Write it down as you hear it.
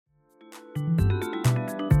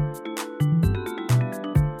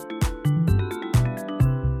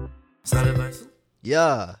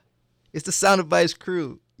Yeah, it's the Sound Advice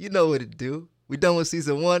crew. You know what it do. We done with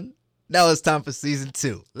season 1. Now it's time for season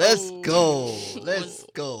 2. Let's go. Let's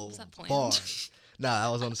go. Was that planned? Bars. Nah, I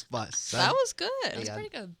was on the spot. Son. That was good. That was pretty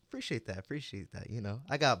good. Appreciate that. You know,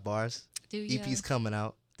 I got bars. EP's coming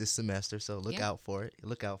out this semester, so look out for it.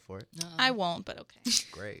 I won't, but okay.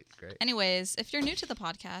 Great. Anyways, if you're new to the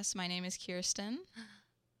podcast, my name is Kirsten.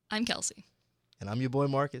 I'm Kelsey. And I'm your boy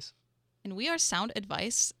Marcus. And we are Sound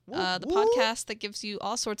Advice, the podcast that gives you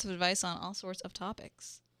all sorts of advice on all sorts of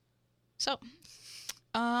topics. So,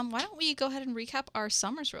 why don't we go ahead and recap our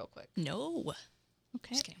summers real quick? No.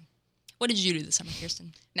 Okay. Just kidding. What did you do this summer,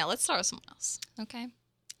 Kirsten? Now let's start with someone else. Okay.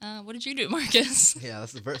 What did you do, Marcus? Yeah,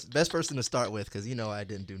 that's the best person to start with because you know I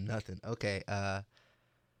didn't do nothing. Okay.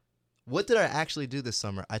 What did I actually do this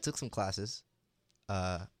summer? I took some classes.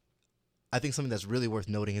 I think something that's really worth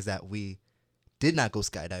noting is that we did not go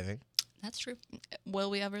skydiving. That's true.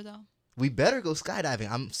 Will we ever, though? We better go skydiving.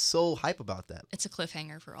 I'm so hype about that. It's a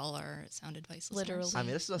cliffhanger for all our Sound Advice listeners. Literally. I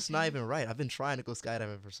mean, it's just not even right. I've been trying to go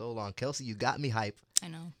skydiving for so long. Kelsey, you got me hype. I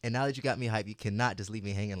know. And now that you got me hype, you cannot just leave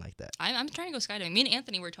me hanging like that. I'm trying to go skydiving. Me and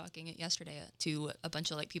Anthony were talking yesterday to a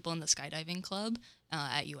bunch of like people in the skydiving club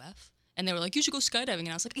at UF. And they were like, you should go skydiving. And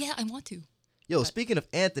I was like, yeah, I want to. Yo, speaking of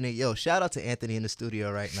Anthony, shout out to Anthony in the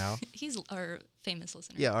studio right now. He's our famous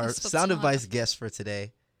listener. Yeah, our Sound Advice guest for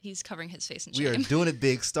today. He's covering his face in We shame. are doing it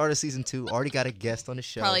big. Start of season 2. Already got a guest on the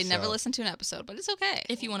show. Probably never listened to an episode, but it's okay.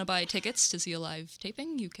 If you want to buy tickets to see a live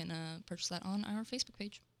taping, you can purchase that on our Facebook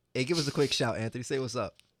page. Hey, give us a quick shout, Anthony. Say what's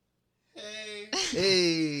up.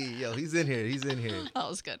 Hey, yo, he's in here. That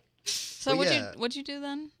was good. So what'd you do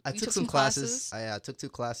then? I took some classes. I took 2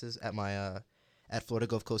 classes at my at Florida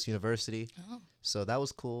Gulf Coast University. Oh. So that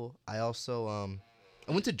was cool. I also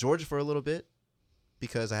I went to Georgia for a little bit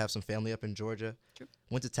because I have some family up in Georgia. True.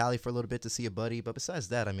 Went to Tally for a little bit to see a buddy, but besides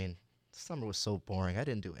that, I mean, the summer was so boring. I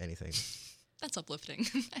didn't do anything. That's uplifting.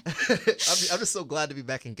 I'm just so glad to be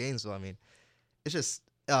back in Gainesville. I mean, it's just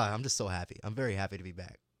I'm just so happy. I'm very happy to be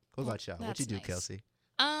back. What about y'all? What you do, nice. Kelsey?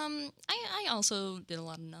 I also did a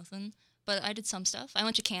lot of nothing, but I did some stuff. I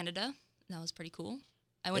went to Canada. That was pretty cool.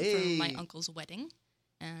 I went for my uncle's wedding,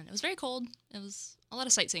 and it was very cold. It was a lot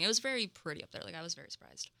of sightseeing. It was very pretty up there. Like, I was very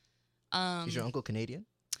surprised. Is your uncle Canadian?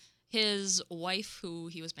 His wife, who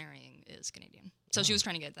he was marrying, is Canadian. So she was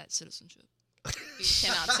trying to get that citizenship. You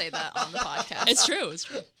cannot say that on the podcast. It's true.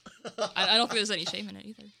 I don't think there's any shame in it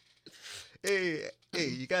either. Hey,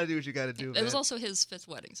 you gotta do what you gotta do. It was also his 5th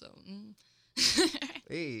wedding, so.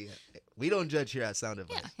 Hey, we don't judge here at Sound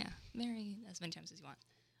Advice. Yeah. Marry as many times as you want.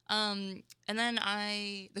 And then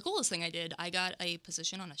the coolest thing I did, I got a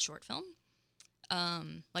position on a short film,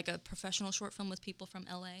 like a professional short film with people from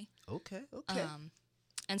LA. Okay.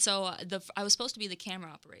 And so I was supposed to be the camera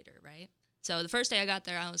operator, right? So the first day I got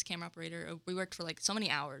there, I was camera operator. We worked for like so many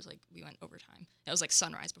hours, like we went overtime. It was like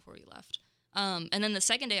sunrise before we left. And then the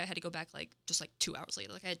second day I had to go back just 2 hours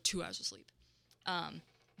later. Like I had 2 hours of sleep.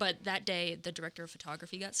 But that day the director of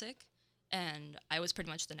photography got sick, and I was pretty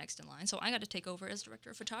much the next in line. So I got to take over as director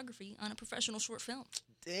of photography on a professional short film.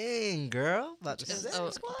 Dang, girl. It's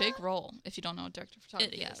a big role if you don't know what director of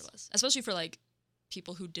photography is. Yeah, it was. Especially for like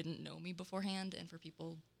people who didn't know me beforehand, and for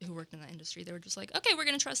people who worked in the industry. They were just like, okay, we're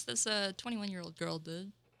going to trust this 21-year-old girl to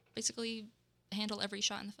basically handle every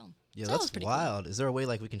shot in the film. Yeah, so that's wild. Cool. Is there a way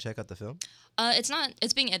we can check out the film?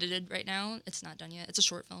 It's being edited right now. It's not done yet. It's a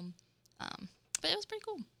short film. But it was pretty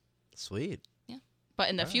cool. Sweet. Yeah. But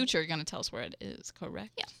in the future, you're going to tell us where it is,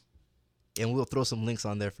 correct? Yeah. And we'll throw some links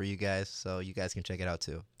on there for you guys so you guys can check it out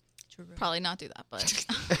too. True. Probably not do that, but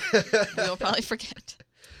we'll probably forget.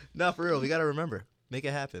 No, for real. We got to remember. Make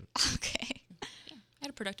it happen. Okay. Yeah. I had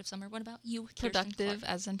a productive summer. What about you, Kirsten Productive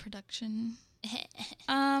Clark? as in production.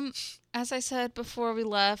 As I said before we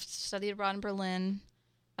left, studied abroad in Berlin.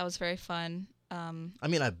 That was very fun. I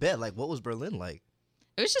mean, I bet. What was Berlin like?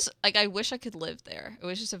 It was just, I wish I could live there. It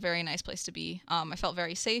was just a very nice place to be. I felt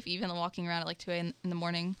very safe, even walking around at 2 a.m. in the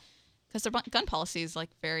morning, because their gun policy is,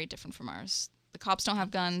 very different from ours. The cops don't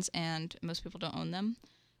have guns, and most people don't own them.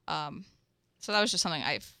 So that was just something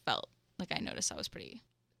I felt, I noticed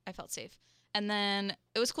I felt safe. And then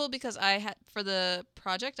it was cool because for the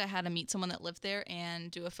project, I had to meet someone that lived there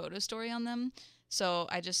and do a photo story on them. So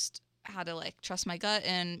I just had to trust my gut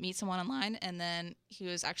and meet someone online. And then he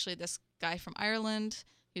was actually this guy from Ireland.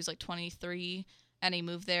 He was 23, and he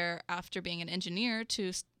moved there after being an engineer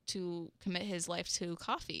to commit his life to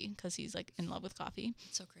coffee because he's in love with coffee.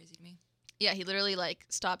 It's so crazy to me. Yeah, he literally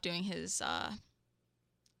stopped doing his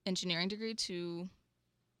engineering degree to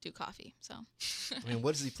do coffee. So I mean,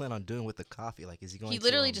 what does he plan on doing with the coffee? Is he going? He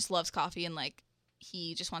literally just loves coffee, and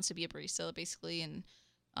he just wants to be a barista basically, and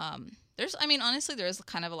There's, I mean, honestly, there is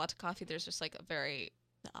kind of a lot to coffee. There's just like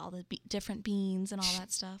all the different beans and all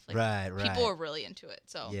that stuff. Like, Right. people are really into it.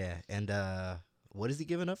 So Yeah, and what is he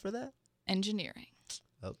giving up for that? engineering.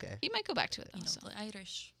 Okay. He might go back to it though. You know, So. the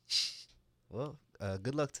Irish. Well,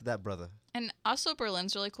 good luck to that brother. And also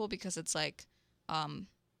Berlin's really cool because it's like,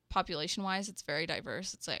 population wise, it's very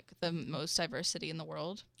diverse. It's like the most diverse city in the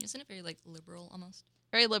world. Isn't it very like liberal almost?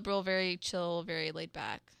 Very liberal, very chill, very laid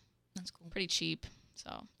back, That's cool. pretty cheap.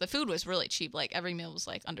 So the food was really cheap. Like every meal was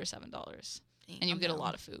like under $7, and you get a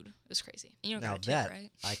lot of food. It was crazy. And you don't Now got a tip, that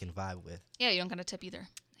right? I can vibe with. Yeah, you don't got a tip either.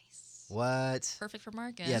 Nice. What? Perfect for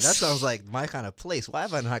Marcus. Yeah, that sounds like my kind of place. Why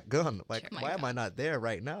have I not gone? Like, Sure. why am I not there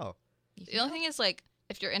right now? The only thing is like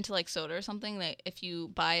if you're into like soda or something, like if you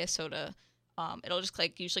buy a soda, it'll just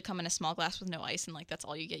like usually come in a small glass with no ice, and like that's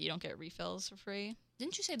all you get. You don't get refills for free.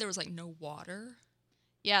 Didn't you say there was like no water?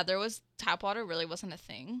 Yeah, there was tap water really wasn't a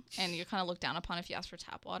thing, and you're kind of looked down upon if you ask for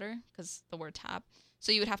tap water because the word tap.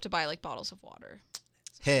 So you would have to buy like bottles of water.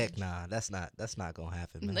 Heck, nah. That's not gonna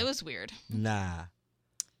happen, man. It was weird, Nah.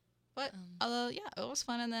 but yeah, it was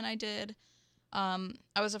fun. And then I did. I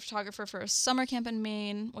was a photographer for a summer camp in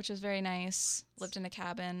Maine, which was very nice. Lived in a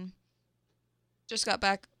cabin. Just got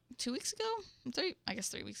back 2 weeks ago. 3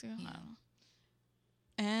 weeks ago. I don't know.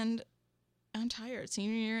 And I'm tired.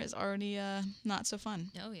 Senior year is already not so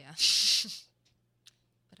fun. Oh yeah.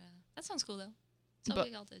 But that sounds cool though. So But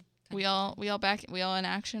we all did. We all in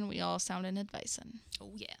action. We all sound in advicing.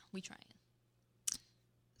 Oh yeah, we trying.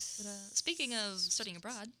 But speaking of studying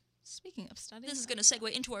abroad, Speaking of studying, this is going to segue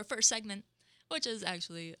into our first segment, which is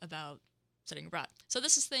actually about studying abroad. So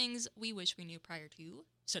this is things we wish we knew prior to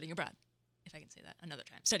studying abroad. If I can say that another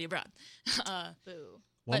time. Study abroad. Boo.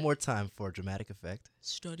 One more time for dramatic effect.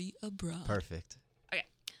 Study abroad. Perfect.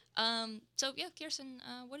 So yeah, Kirsten,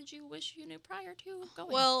 what did you wish you knew prior to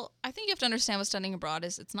going? Well, I think you have to understand what studying abroad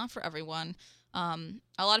is. It's not for everyone. A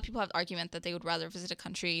lot of people have the argument that they would rather visit a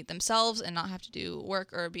country themselves and not have to do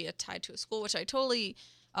work or be tied to a school, which I totally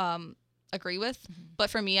agree with. Mm-hmm. But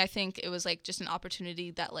for me, I think it was like just an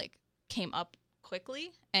opportunity that like came up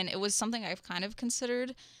quickly, and it was something I've kind of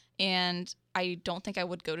considered. And I don't think I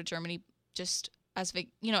would go to Germany just as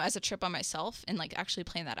as a trip on myself and like actually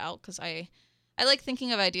plan that out, because I like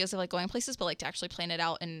thinking of ideas of like going places, but like to actually plan it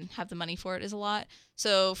out and have the money for it is a lot.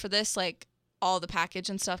 So for this, like all the package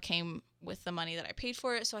and stuff came with the money that I paid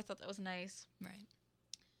for it. So I thought that was nice. right.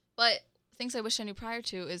 But things I wish I knew prior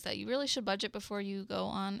to is that you really should budget before you go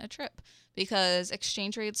on a trip, because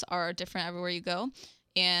exchange rates are different everywhere you go.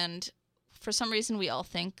 And for some reason we all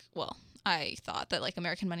think, well, I thought that like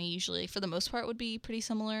American money usually for the most part would be pretty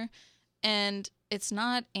similar, and it's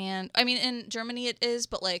not. And I mean, in Germany it is,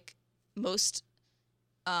 but like most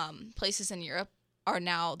places in Europe are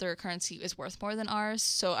now their currency is worth more than ours,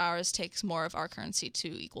 so ours takes more of our currency to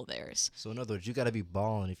equal theirs. So in other words, you got to be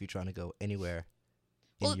balling if you're trying to go anywhere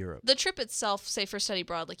in Europe. The trip itself, say for study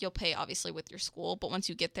abroad, like you'll pay obviously with your school, but once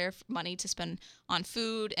you get there, money to spend on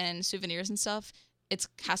food and souvenirs and stuff, it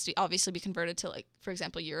has to obviously be converted to, like, for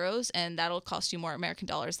example, euros, and that'll cost you more American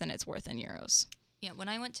dollars than it's worth in euros. Yeah, when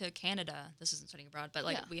I went to Canada, this isn't studying abroad, but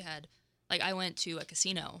like Yeah. we had, like I went to a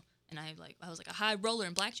casino and I was like a high roller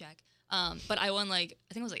in blackjack. But I won like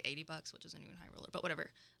I think it was like $80, which isn't even high roller, but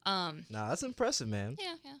whatever. Nah, that's impressive, man.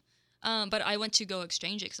 Yeah. But I went to go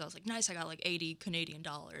exchange it because I was like, nice, I got like 80 Canadian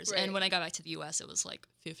dollars. Right. And when I got back to the U.S., it was like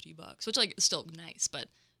 $50, which like is still nice, but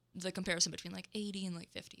the comparison between like 80 and like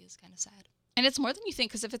 50 is kind of sad. And it's more than you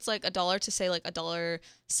think, because if it's like $1 to say like $1.07,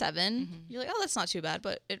 Mm-hmm. you're like, oh, that's not too bad,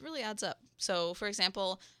 but it really adds up. So, for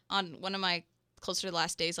example, on one of my closer to the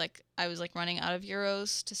last days, like I was like running out of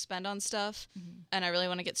euros to spend on stuff, and I really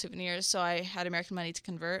want to get souvenirs, so I had American money to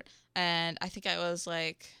convert, and I think I was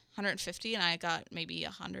like 150, and I got maybe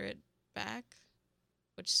 100 back,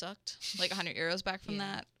 which sucked. Like 100 euros back from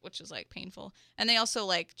that, which was like painful. And they also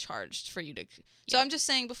like charged for you to. So I'm just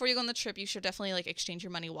saying, before you go on the trip, you should definitely like exchange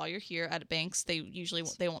your money while you're here at banks. They usually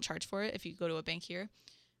they won't charge for it if you go to a bank here,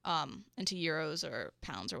 into euros or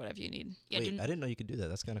pounds or whatever you need. Yeah, Wait, I didn't know you could do that.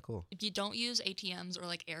 That's kind of cool. if you don't use ATMs or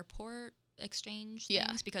like airport exchange Yeah.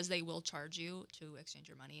 things, because they will charge you to exchange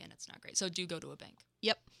your money, and it's not great. So do go to a bank.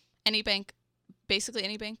 Yep, any bank, basically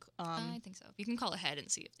any bank. I think so. You can call ahead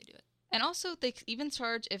and see if they do it. And also they even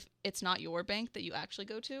charge if it's not your bank that you actually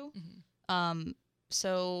go to. Mm-hmm.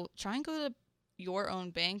 So try and go to your own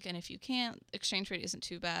bank, and if you can't, exchange rate isn't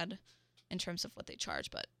too bad in terms of what they charge,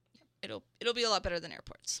 but it'll be a lot better than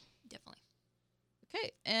airports. Definitely.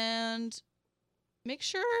 Okay, and make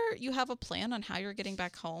sure you have a plan on how you're getting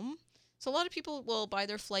back home. So a lot of people will buy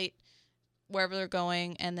their flight wherever they're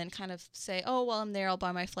going and then kind of say, oh, well, I'm there, I'll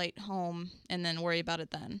buy my flight home, and then worry about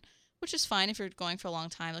it then. which is fine if you're going for a long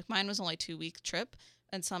time. Like mine was only a 2-week trip,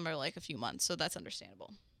 and some are like a few months, so that's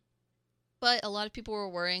understandable. But a lot of people were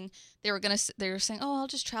worrying. They were saying, "Oh, I'll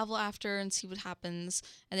just travel after and see what happens."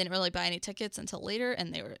 And they didn't really buy any tickets until later,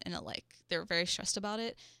 and they were very stressed about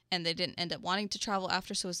it, and they didn't end up wanting to travel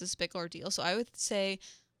after. So it was this big ordeal. So I would say,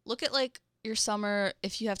 look at like your summer.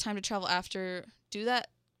 If you have time to travel after, do that.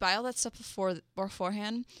 Buy all that stuff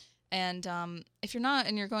beforehand. And if you're not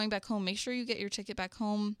and you're going back home, make sure you get your ticket back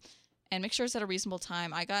home, and make sure it's at a reasonable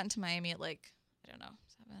time. I got into Miami at like, I don't know,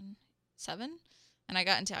 7. And I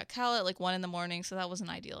got into Ocala at like 1 a.m, so that wasn't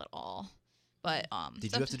ideal at all. But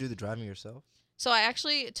Did you have to do the driving yourself? So I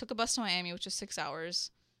actually took a bus to Miami, which is 6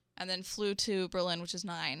 hours, and then flew to Berlin, which is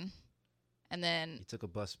 9. And then You took a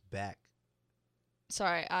bus back.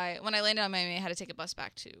 when I landed on Miami, I had to take a bus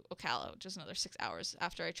back to Ocala, which is another 6 hours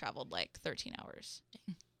after I traveled like 13 hours.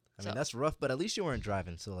 I mean, that's rough, but at least you weren't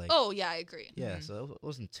driving, so like. Oh yeah, I agree. Yeah, so it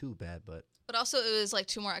wasn't too bad, but. But also, it was like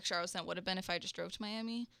 2 more extra hours than it would have been if I just drove to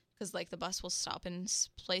Miami, because like the bus will stop in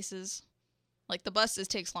places. Like the bus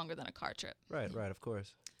takes longer than a car trip. Right, of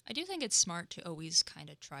course. I do think it's smart to always kind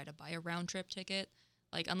of try to buy a round trip ticket.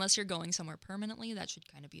 Like, unless you're going somewhere permanently, that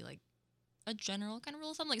should kind of be like a general kind of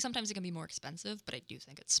rule of thumb. Like, sometimes it can be more expensive, but I do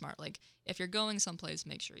think it's smart. Like, if you're going someplace,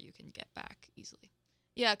 make sure you can get back easily.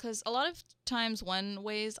 Yeah, because a lot of times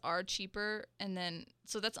one-ways are cheaper, and then,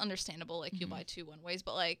 so that's understandable. Like, you buy 2 one-ways,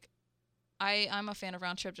 but like, I'm a fan of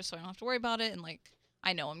round trip just so I don't have to worry about it, and like,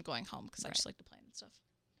 I know I'm going home because I just like to plan and stuff.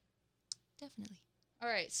 Definitely. All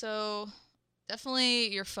right, so definitely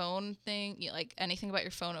your phone thing, like anything about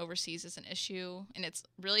your phone overseas is an issue, and it's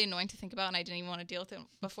really annoying to think about, and I didn't even want to deal with it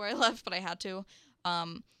before I left, but I had to.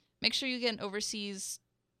 Make sure you get an overseas,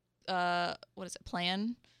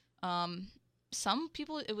 plan. Some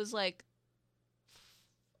people, it was like,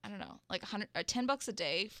 I don't know, like $10 a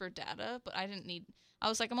day for data, but I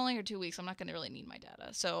was like, I'm only here 2 weeks. I'm not going to really need my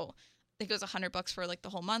data. So I think it was $100 for like the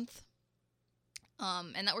whole month.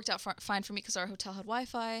 And that worked out fine for me because our hotel had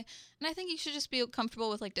Wi-Fi. And I think you should just be comfortable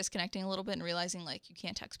with like disconnecting a little bit and realizing like you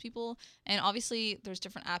can't text people. And obviously there's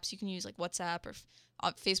different apps you can use, like WhatsApp or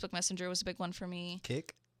Facebook Messenger was a big one for me.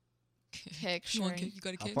 Kick? Sure. You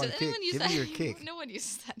got a Kick? Does Does anyone use Give that? me your Kick. No one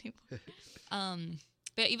uses that anymore.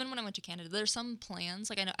 But even when I went to Canada, there's some plans,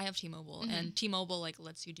 like I know I have T-Mobile, and T-Mobile like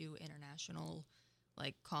lets you do international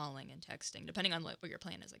like calling and texting, depending on what your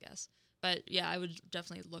plan is, I guess. But yeah, I would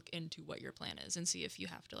definitely look into what your plan is and see if you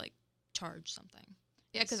have to like charge something.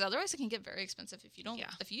 Yeah, because otherwise it can get very expensive if you don't.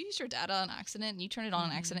 Yeah. If you use your data on accident and you turn it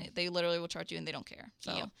on accident, they literally will charge you and they don't care.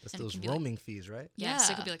 So Yep. That's And it those can be, like- roaming fees, right? Yeah, so it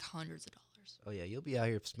Yeah. could be like hundreds of dollars. Oh, yeah, you'll be out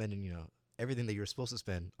here spending, everything that you're supposed to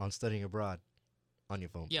spend on studying abroad on your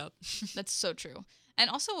phone. Yep. that's so true. And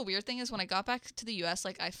also a weird thing is when I got back to the U.S.,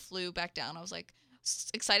 like I flew back down. I was like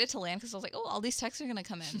excited to land because I was like, oh, all these texts are gonna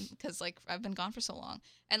come in because like I've been gone for so long,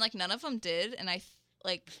 and like none of them did. And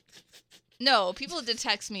no, people did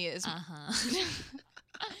text me as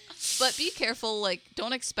But be careful, like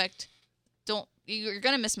you're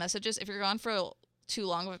gonna miss messages. If you're gone for too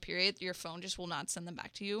long of a period, your phone just will not send them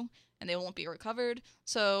back to you and they won't be recovered.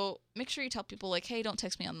 So make sure you tell people like, hey, don't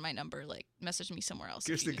text me on my number, like message me somewhere else. if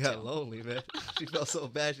you Kirsten need got to. lonely, man. She felt so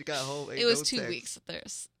bad. She got home. It was 2 weeks.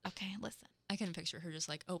 Okay, listen. I can picture her just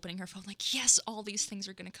like opening her phone, like, yes, all these things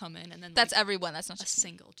are gonna come in, and then That's like, everyone. That's not a just me.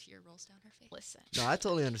 single tear rolls down her face. Listen. No, I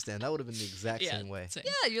totally understand. That would have been the exact same way. same.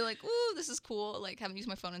 Yeah, you're like, ooh, this is cool. Like, haven't used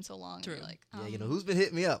my phone in so long. And True. you're like, Yeah, who's been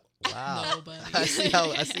hitting me up? Wow. Nobody. I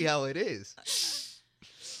see how it is.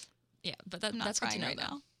 Yeah, but I'm not that's good to crying know. right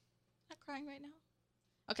now. Not crying right now.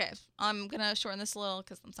 Okay, I'm gonna shorten this a little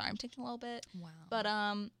because I'm sorry I'm taking a little bit. Wow. But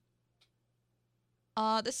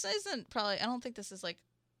this isn't probably. I don't think this is like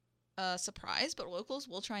a surprise, but locals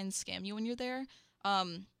will try and scam you when you're there.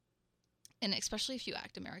 And especially if you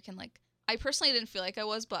act American. Like I personally didn't feel like I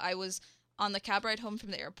was, but I was on the cab ride home from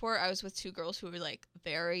the airport. I was with 2 girls who were like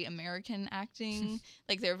very American acting.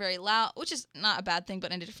 Like they were very loud, which is not a bad thing,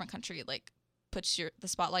 but in a different country, it like puts the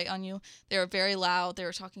spotlight on you. They were very loud. They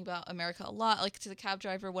were talking about America a lot, like to the cab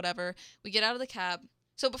driver, whatever. We get out of the cab.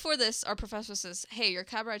 So before this, our professor says, hey, your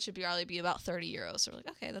cab ride should probably be about 30 euros. So we're like,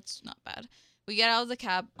 okay, that's not bad. We get out of the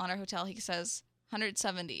cab on our hotel. He says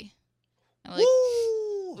 170. And we're like,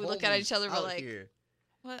 Woo! we look at each other, we're out like, here.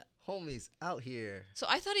 what? Homies out here. So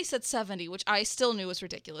I thought he said 70, which I still knew was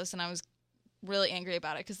ridiculous. And I was really angry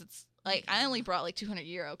about it because it's like, I only brought like 200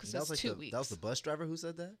 euro because it was like 2 weeks. That was the bus driver who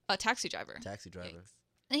said that? A taxi driver. Taxi driver. Yikes.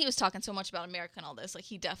 And he was talking so much about America and all this. Like,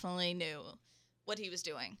 he definitely knew what he was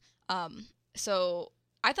doing. So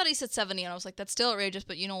I thought he said 70, and I was like, that's still outrageous,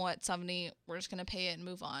 but you know what? 70, we're just going to pay it and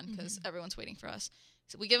move on because everyone's waiting for us.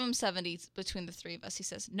 So we give him 70 between the 3 of us. He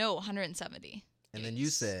says, no, 170. And then you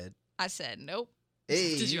said, I said nope.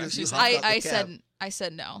 Hey, Did you actually say- hopped out the I cab.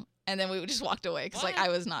 said no, and then we just walked away because like What? I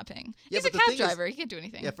was not paying. Yeah, He's a but the cab thing is- driver. He can't do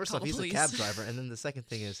anything. Yeah, first off, Call he's the a cab police. driver, and then the second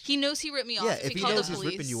thing is, He knows he ripped me off. yeah, if if he he called knows the he's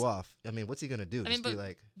police, ripping you off, I mean, what's he gonna do? I mean, Just be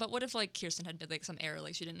like, But what if like Kirsten had been like some error,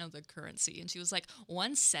 like she didn't know the currency, and she was like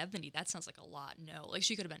 170? That sounds like a lot. No, like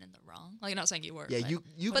she could have been in the wrong. Like not saying you were. yeah, but you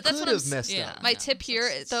But could that's what have I'm messed yeah. up. my No, tip here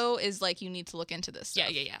that's- though is like you need to look into this Yeah,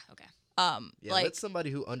 stuff. yeah. Okay. Yeah, Like let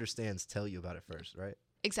somebody who understands tell you about it first, right?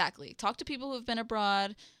 exactly. Talk to people who've been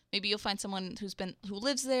abroad. Maybe you'll find someone who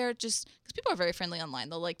lives there. Just because people are very friendly online,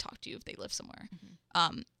 they'll like talk to you if they live somewhere.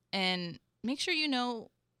 And make sure you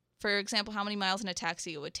know, for example, how many miles in a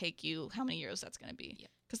taxi it would take you, how many euros that's going to be. Yeah.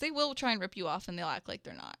 Because they will try and rip you off, and they'll act like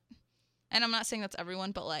they're not. And I'm not saying that's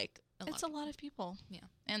everyone, but like it's a lot of people. Yeah.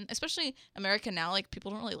 And especially America now, like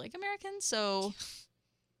people don't really like Americans, so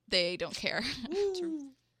they don't care. True.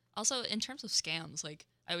 Also, in terms of scams, like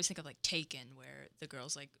I always think of like Taken, where the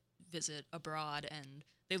girls like visit abroad and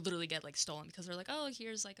they literally get like stolen because they're like, oh,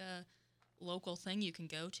 here's like a local thing you can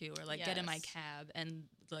go to, or like get in my Yes. cab, and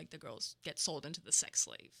like the girls get sold into the sex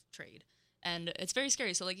slave trade, and it's very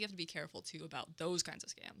scary. So like you have to be careful too about those kinds of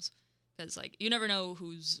scams, because like you never know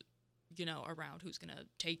who's around, who's gonna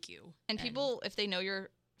take you. And people, if they know you're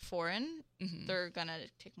foreign, Mhm. they're gonna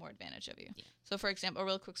take more advantage of you. Yeah. So, for example, a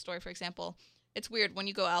real quick story. For example, it's weird when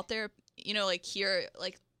you go out there. Like here,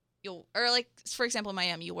 like for example, in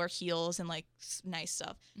Miami, you wear heels and like nice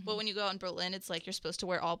stuff. But when you go out in Berlin, it's like you're supposed to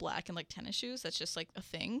wear all black and like tennis shoes. That's just like a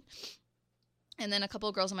thing. And then a couple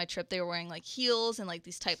of girls on my trip, they were wearing like heels and like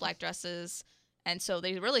these tight black dresses. And so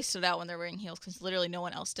they really stood out when they're wearing heels because literally no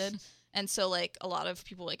one else did. And so like a lot of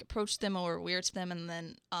people like approached them or were weird to them. And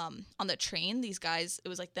then on the train, these guys, it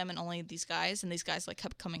was like them and only these guys. And these guys like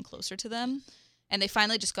kept coming closer to them. And they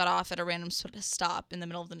finally just got off at a random stop in the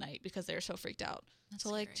middle of the night because they were so freaked out. That's So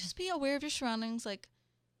like scary. just be aware of your surroundings. Like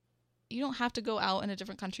you don't have to go out in a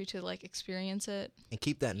different country to like experience it. And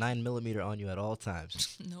keep that 9mm on you at all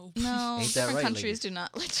times. Nope. No, Ain't that different right, countries ladies? do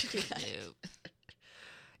not let you do that. Nope.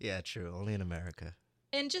 Yeah, true. Only in America.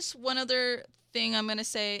 And just one other thing I'm gonna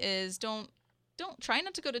say is don't try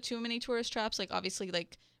not to go to too many tourist traps. Like obviously,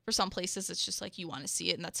 like for some places it's just like you want to see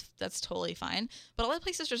it, and that's totally fine. But a lot of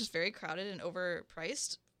places are just very crowded and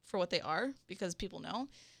overpriced for what they are because people know.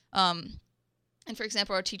 And for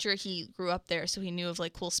example, our teacher, he grew up there, so he knew of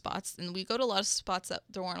like cool spots. And we go to a lot of spots that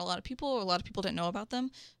there weren't a lot of people, or a lot of people didn't know about them.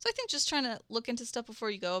 So I think just trying to look into stuff before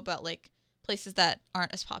you go about like places that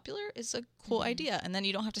aren't as popular is a cool idea. And then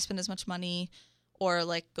you don't have to spend as much money or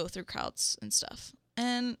like go through crowds and stuff.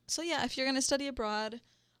 And so yeah, if you're gonna study abroad,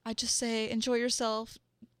 I just say enjoy yourself,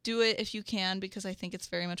 do it if you can, because I think it's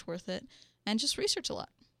very much worth it, and just research a lot.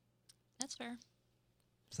 That's fair.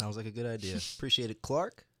 Sounds like a good idea. Appreciate it,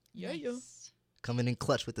 Clark. Nice. Coming in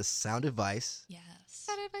clutch with the sound advice. Yes.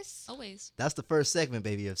 Advice. Always. That's the first segment,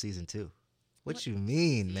 baby, of season 2. What you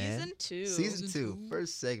mean, man? Season 2. Season 2.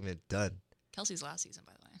 First segment done. Kelsey's last season,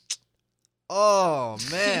 by the way. Oh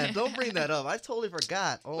man, don't bring that up. I totally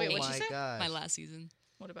forgot. Oh Wait, what'd my you say? gosh. My last season.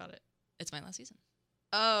 What about it? It's my last season.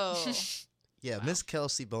 Oh. Yeah, Wow. Miss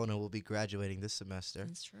Kelsey Bono will be graduating this semester,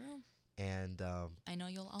 It's true. and I know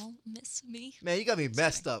you'll all miss me. man, you got me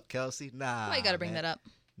messed up, Kelsey. Nah. Why you gotta bring that up?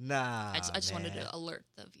 Nah. I just wanted man. to alert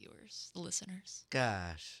the viewers, the listeners.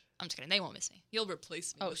 Gosh. I'm just kidding. They won't miss me. You'll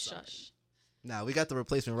replace me. Oh, with somebody. shush. Nah, we got the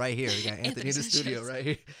replacement right here. We got Anthony in Anthony the studio Sanchez. right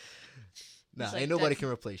here. Nah, He's, like, ain't nobody dead- can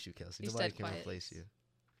replace you, Kelsey. he's Nobody dead can quiet. replace you.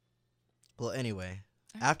 Well, anyway,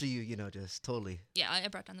 All right. after you just totally, Yeah, I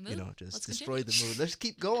brought down the mood. just Let's destroyed continue. the mood. Let's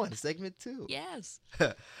keep going. Segment 2. Yes.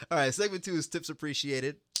 All right, segment 2 is tips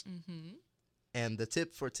appreciated. Mm-hmm. And the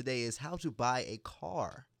tip for today is how to buy a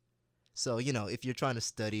car. So, if you're trying to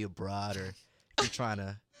study abroad or if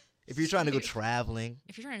you're trying to go traveling,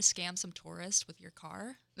 If you're trying to scam some tourist with your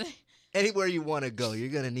car, anywhere you want to go, you're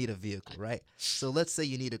going to need a vehicle, right? So let's say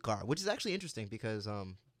you need a car, which is actually interesting because a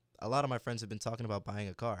lot of my friends have been talking about buying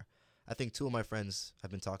a car. I think 2 of my friends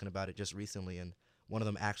have been talking about it just recently, and one of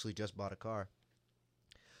them actually just bought a car.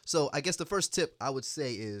 So I guess the first tip I would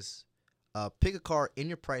say is pick a car in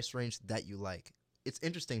your price range that you like. It's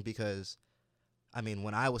interesting because,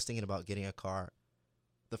 when I was thinking about getting a car,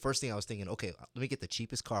 the first thing I was thinking, okay, let me get the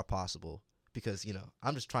cheapest car possible because,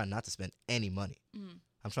 I'm just trying not to spend any money. Mm.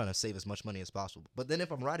 I'm trying to save as much money as possible. But then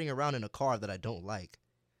if I'm riding around in a car that I don't like,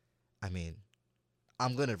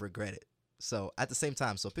 I'm going to regret it. So at the same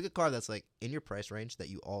time, pick a car that's like in your price range that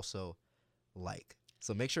you also like.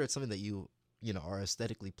 So make sure it's something that you are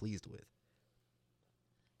aesthetically pleased with.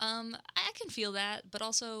 I can feel that, but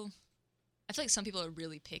also I feel like some people are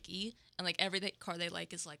really picky, and like every car they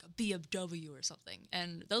like is like a BMW or something,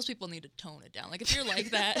 and those people need to tone it down. Like if you're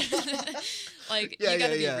like that, like Yeah, you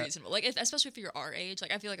gotta yeah, be yeah. reasonable. Like especially if you're our age,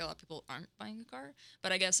 like I feel like a lot of people aren't buying a car,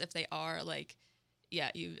 but I guess if they are, like,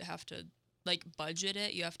 yeah, you have to like budget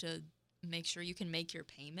it. You have to make sure you can make your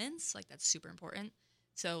payments. Like that's super important.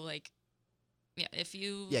 So like, yeah, if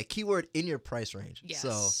you Yeah, keyword in your price range. yes.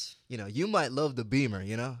 So, you might love the Beamer,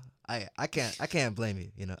 I can't blame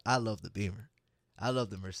you, I love the Beamer. I love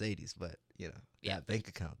the Mercedes, but, Yeah, that bank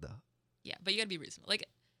account though. Yeah, but you gotta be reasonable. Like,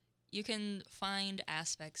 you can find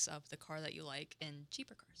aspects of the car that you like in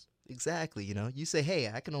cheaper cars. Exactly, you say, "Hey,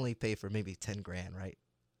 I can only pay for maybe 10 grand, right?"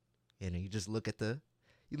 You just look at the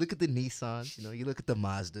Nissans, you look at the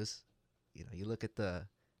Mazdas, you look at the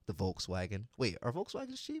Volkswagen. Wait, are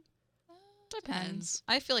Volkswagens cheap? Depends.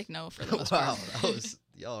 I feel like no for the most Wow, part.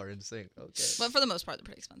 y'all are in sync. Okay. But for the most part, they're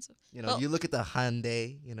pretty expensive. Well, You look at the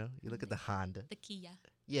Hyundai, you look at the Honda. The Kia.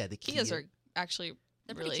 Yeah, the Kia. Kias are actually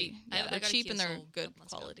They're pretty really cheap. yeah, I they're got a cheap Kia and they're Soul a good couple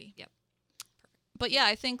months ago. quality. Yep. But yeah,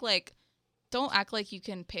 I think like don't act like you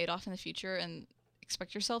can pay it off in the future and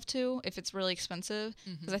expect yourself to if it's really expensive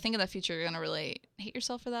because I think in the future you're gonna really hate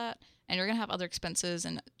yourself for that and you're gonna have other expenses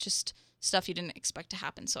and just stuff you didn't expect to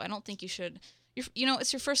happen. So I don't think you should.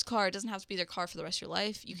 It's your first car. It doesn't have to be their car for the rest of your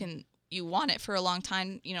life. You want it for a long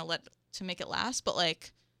time. To make it last, but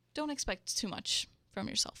like don't expect too much from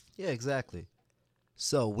yourself. Yeah, exactly.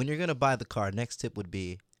 So when you're gonna buy the car, next tip would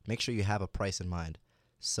be make sure you have a price in mind.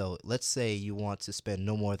 So let's say you want to spend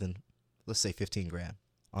no more than, let's say, 15 grand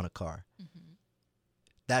on a car.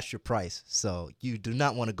 That's your price. So you do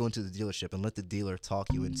not want to go into the dealership and let the dealer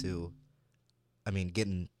talk you into,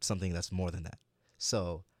 getting something that's more than that.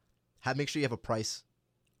 So make sure you have a price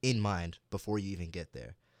in mind before you even get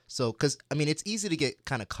there. So, because, it's easy to get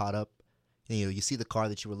kind of caught up. You see the car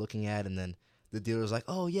that you were looking at, and then the dealer's like,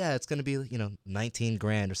 oh, yeah, it's going to be, 19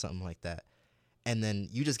 grand or something like that. And then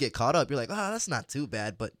you just get caught up. You're like, oh, that's not too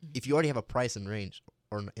bad. But if you already have a price in range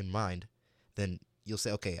or in mind, then you'll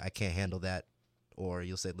say, okay, I can't handle that. Or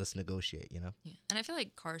you'll say, let's negotiate, Yeah. And I feel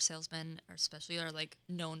like car salesmen are like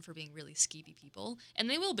known for being really skeevy people, and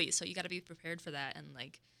they will be. So you got to be prepared for that and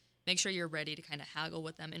like make sure you're ready to kind of haggle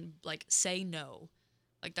with them and like say no.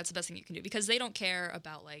 Like that's the best thing you can do because they don't care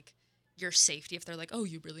about like your safety. If they're like, oh,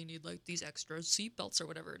 you really need like these extra seat belts or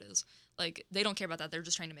whatever it is, like they don't care about that. They're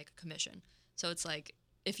just trying to make a commission. So it's like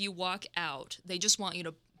if you walk out, they just want you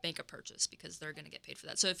to make a purchase because they're gonna get paid for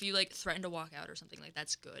that. So if you like threaten to walk out or something, like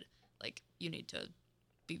that's good. Like you need to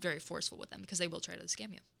be very forceful with them because they will try to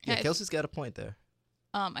scam you. Yeah, Yeah, Kelsey's got a point there.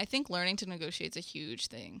 I think learning to negotiate is a huge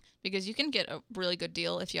thing because you can get a really good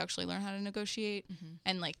deal if you actually learn how to negotiate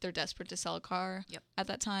and like they're desperate to sell a car at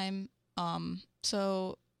that time.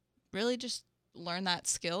 So really just learn that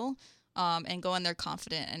skill and go in there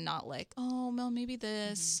confident and not like, oh, well, maybe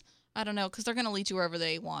this. I don't know, because they're going to lead you wherever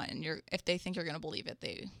they want. And if they think you're going to believe it,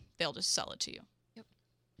 they'll just sell it to you.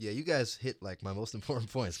 Yeah, you guys hit like my most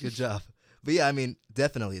important points. Good job. But yeah,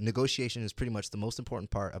 definitely negotiation is pretty much the most important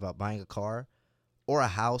part about buying a car or a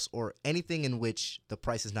house or anything in which the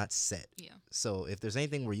price is not set. Yeah. So if there's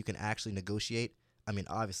anything where you can actually negotiate,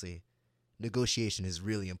 obviously negotiation is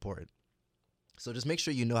really important. So just make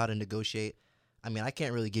sure you know how to negotiate. I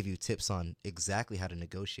can't really give you tips on exactly how to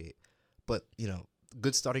negotiate, but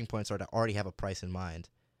good starting points are to already have a price in mind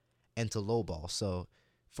and to lowball. So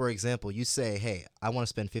for example, you say, hey, I want to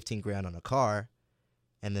spend 15 grand on a car.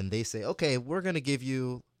 And then they say, okay, we're going to give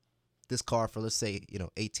you this car for, let's say,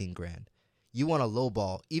 18 grand. You want to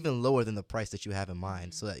lowball even lower than the price that you have in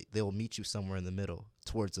mind so that they will meet you somewhere in the middle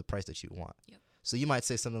towards the price that you want. Yep. So you might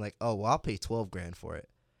say something like, oh, well, I'll pay 12 grand for it.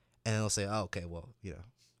 And they'll say, oh, okay, well,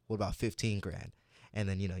 what about 15 grand? And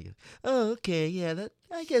then, oh, okay, yeah,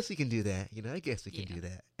 I guess we can do that. I guess we can do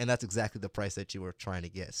that. And that's exactly the price that you were trying to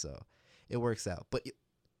get. So it works out. But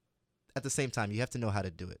at the same time, you have to know how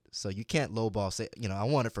to do it. So you can't lowball, say, I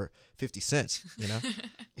want it for 50 cents,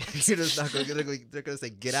 You're just not going to, they're going to say,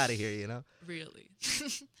 get out of here, Really.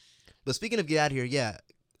 But speaking of get out of here, yeah,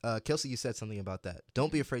 Kelsey, you said something about that.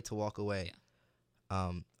 Don't be afraid to walk away.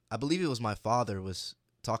 Yeah. I believe it was my father was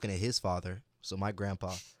talking to his father, so my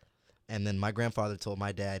grandpa. And then my grandfather told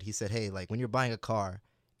my dad, he said, hey, like when you're buying a car,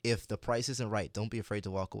 if the price isn't right, don't be afraid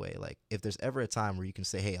to walk away. Like if there's ever a time where you can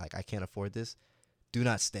say, hey, like I can't afford this, do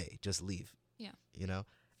not stay, just leave. Yeah.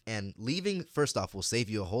 And leaving, first off, will save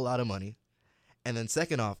you a whole lot of money. And then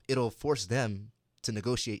second off, it'll force them to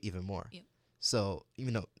negotiate even more. Yep. So,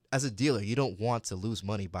 as a dealer, you don't want to lose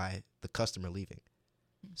money by the customer leaving.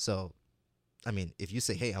 So, if you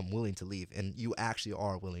say, hey, I'm willing to leave, and you actually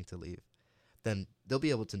are willing to leave, then they'll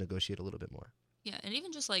be able to negotiate a little bit more. Yeah, and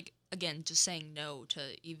even just like again, just saying no to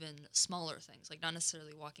even smaller things, like not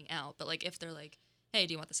necessarily walking out, but like if they're like, "Hey,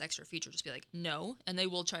 do you want this extra feature?" Just be like, "No," and they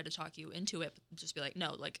will try to talk you into it. But just be like,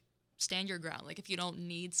 "No," like stand your ground. Like if you don't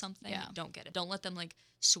need something, Yeah. don't get it. Don't let them like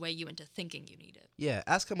sway you into thinking you need it. Yeah,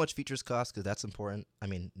 ask how much features cost because that's important. I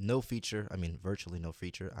mean, no feature, I mean, virtually no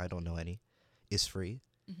feature, I don't know any, is free.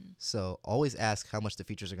 Mhm. So always ask how much the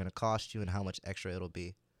features are going to cost you and how much extra it'll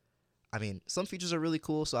be. I mean, some features are really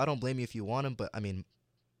cool, so I don't blame you if you want them, but I mean,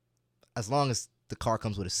 as long as the car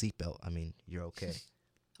comes with a seatbelt, I mean, you're okay.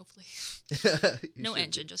 Hopefully, You no should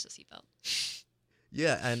engine, just a seatbelt.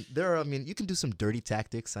 Yeah, and there are, I mean, you can do some dirty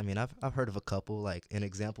tactics. I mean, I've heard of a couple. Like an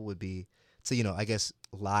example would be to, I guess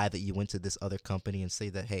lie that you went to this other company and say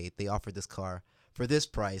that, hey, they offered this car for this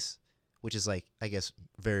price, which is like, I guess,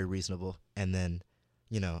 very reasonable. And then,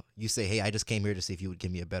 you say, hey, I just came here to see if you would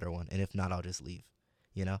give me a better one. And if not, I'll just leave.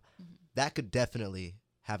 Mhm. That could definitely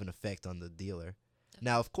have an effect on the dealer.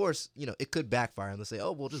 Now, of course, it could backfire and they'll say,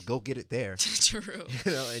 oh, well, just go get it there. True.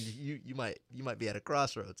 And you might be at a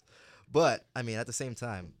crossroads. But I mean, at the same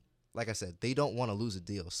time, like I said, they don't want to lose a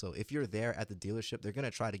deal. So if you're there at the dealership, they're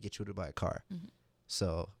gonna try to get you to buy a car. Mhm.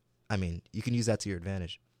 So I mean, you can use that to your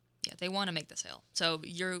advantage. Yeah, they want to make the sale, so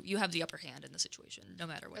you have the upper hand in the situation, no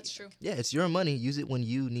matter what. That's you true. think. Yeah, it's your money. Use it when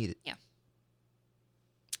you need it. Yeah.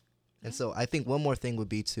 And so I think one more thing would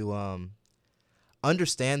be to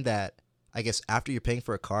understand that, I guess, after you're paying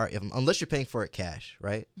for a car, unless you're paying for it cash,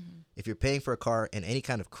 right? Mhm. If you're paying for a car in any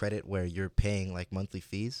kind of credit where you're paying like monthly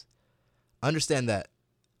fees, understand that,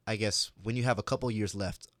 I guess, when you have a couple years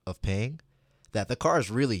left of paying, that the car is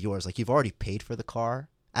really yours. Like, you've already paid for the car.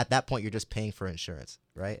 At that point, you're just paying for insurance,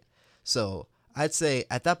 right? So I'd say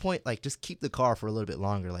at that point, like, just keep the car for a little bit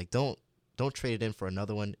longer. Like, don't trade it in for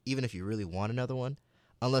another one, even if you really want another one,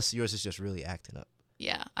 unless yours is just really acting up.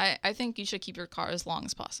 Yeah, I think you should keep your car as long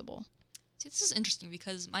as possible. See, this is interesting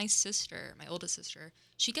because my sister, my oldest sister,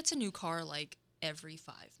 she gets a new car like every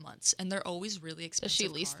 5 months, and they're always really expensive. Does she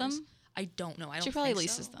lease cars. them? I don't know. I don't. She probably think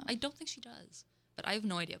leases so. them. I don't think she does, but I have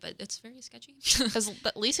no idea. But it's very sketchy. Because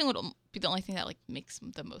leasing would be the only thing that like makes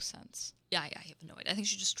the most sense. Yeah, I have no idea. I think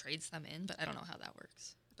she just trades them in, but I don't know how that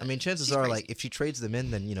works. I mean, chances she's are, crazy. like, if she trades them in,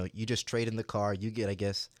 then, you just trade in the car. You get, I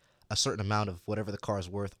guess, a certain amount of whatever the car is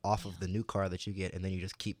worth off of the new car that you get, and then you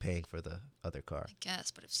just keep paying for the other car. I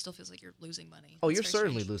guess, but it still feels like you're losing money. Oh, It's you're very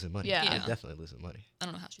certainly strange. losing money. Yeah. You're Yeah. definitely losing money. I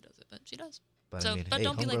don't know how she does it, but she does. But So, I mean, but hey,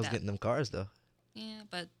 don't be like homegirl's that. getting them cars, though. Yeah,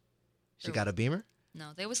 but She They're- got a Beamer?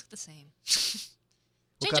 no, they always look the same.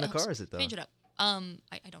 What Change kind it of up. car is it, though? Change it up. I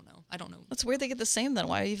don't know. I don't know. That's weird they get the same then.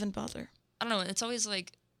 Why even bother? I don't know. It's always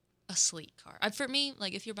like a sleek car. For me,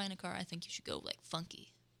 like if you're buying a car, I think you should go like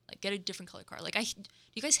funky. Like get a different color car. Like do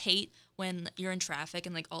you guys hate when you're in traffic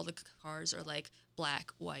and like all the cars are like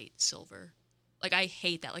black, white, silver? Like I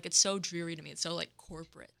hate that. Like it's so dreary to me. It's so like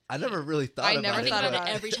corporate. I never really thought I about never I it. think thought about about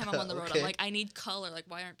it it. every time I'm on the road. Okay. I'm like, I need color. Like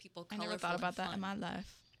why aren't people I colorful? never thought and about that in fun? my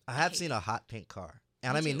life. I have hate seen a hot pink car.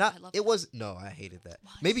 And Me I mean, too. not I love it that. was no, I hated that.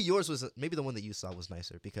 What? Maybe yours was maybe the one that you saw was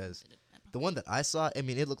nicer because the one that I saw, I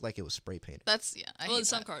mean, it looked like it was spray painted. That's I Well, hate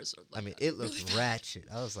some that. cars are. Like I mean, that. it looked Really bad. ratchet.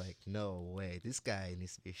 I was like, no way, this guy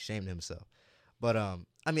needs to be ashamed of himself. But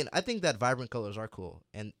I mean, I think that vibrant colors are cool,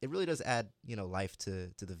 and it really does add life to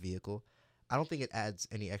the vehicle. I don't think it adds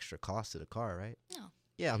any extra cost to the car, right? No.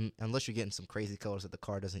 Yeah, unless you're getting some crazy colors that the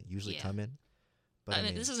car doesn't usually Yeah. come in. But I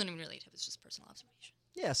mean, this isn't even really a tip. It's just personal observation.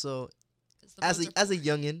 yeah, so 'Cause the as roads a are as a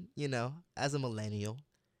boring. youngin, as a millennial,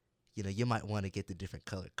 you might want to get the different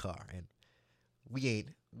colored car, and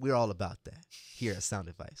we're all about that here at Sound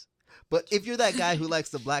Advice. But if you're that guy who likes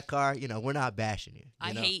the black car, we're not bashing you.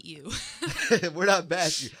 I hate you. We're not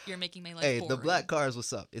bashing you. You're making my life Hey, boring. the black car is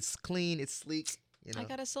what's up. It's clean, it's sleek. I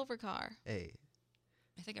got a silver car. Hey,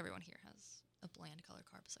 I think everyone here has a bland color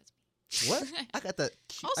car besides me. what? I got that.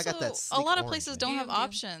 I got that. Also, a sleek lot of orange, places man. don't have Yeah, yeah.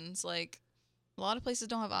 options. Like, a lot of places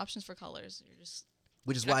don't have options for colors. You're just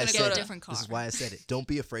Which is You're not why I gonna said get a it. different This is car. why I said it. Don't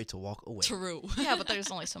be afraid to walk away. True. yeah, but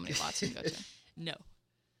there's only so many lots you can go to. No.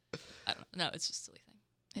 I don't know. No, it's just a silly thing.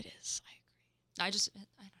 It is. I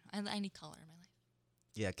don't know. I need color in my life.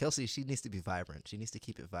 Yeah, Kelsey, she needs to be vibrant. She needs to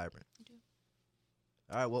keep it vibrant. I do.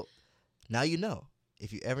 All right, well, now you know.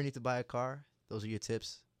 If you ever need to buy a car, those are your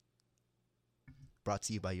tips. Brought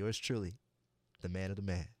to you by yours truly, the man of the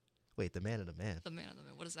man. Wait, the man of the man. The man of the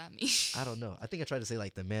man. What does that mean? I don't know. I think I tried to say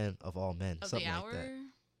like the man of all men, Of something the like hour. that.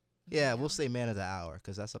 Yeah, we'll say man of the hour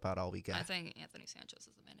because that's about all we got. I think Anthony Sanchez is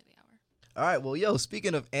the man of the hour. All right, well, yo,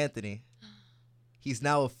 speaking of Anthony, he's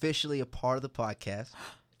now officially a part of the podcast.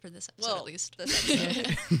 For this episode, Well, at least. this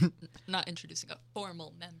episode. Not introducing a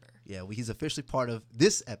formal member. Yeah, well, he's officially part of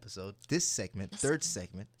this episode, this segment, This third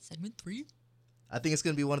segment. Segment 3. I think it's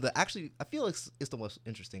gonna be one of the. Actually, I feel it's the most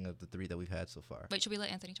interesting of the three that we've had so far. Wait, should we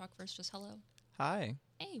let Anthony talk first? Just hello. Hi.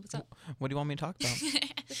 Hey, what's up? What do you want me to talk about?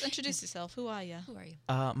 Just introduce yourself. Who are you? Who are you?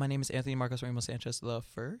 My name is Anthony Marcos Ramos Sanchez the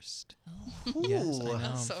first. Ooh. Yes, I know.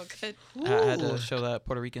 That's so good. I had to show that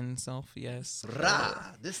Puerto Rican self. Yes. Rah,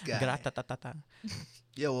 this guy. Gra-ta-ta-ta-ta.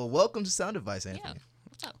 Yeah, well, welcome to Sound Advice, Anthony. Yeah.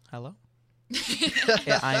 What's up? Hello.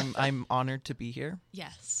 Yeah, I'm honored to be here.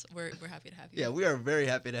 Yes, we're happy to have you. Yeah, we are very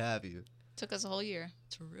happy to have you. Took us a whole year.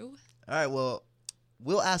 True. All right, well,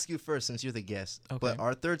 we'll ask you first since you're the guest. Okay. But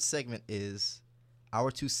our third segment is our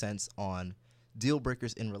 2 cents on deal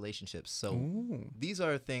breakers in relationships. So Ooh. these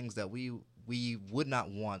are things that we would not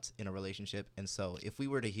want in a relationship. And so if we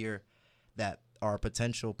were to hear that our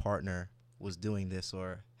potential partner was doing this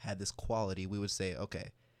or had this quality, we would say, okay,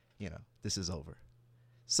 this is over.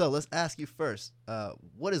 So let's ask you first,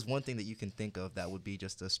 what is one thing that you can think of that would be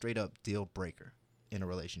just a straight up deal breaker in a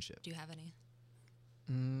relationship? Do you have any?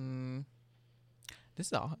 This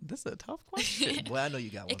is a tough question. Well, I know you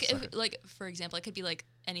got one. Sorry. Like, for example, it could be like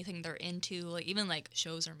anything they're into, like even like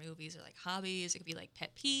shows or movies or like hobbies. It could be like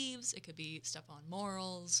pet peeves. It could be stuff on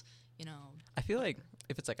morals. I feel like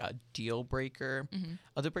if it's like a deal breaker, Mm-hmm.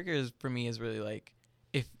 a deal breaker is for me is really like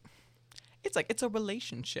if it's like it's a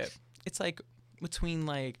relationship. It's like between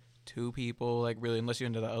like two people, like really, unless you're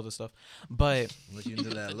into that other stuff. But Unless you into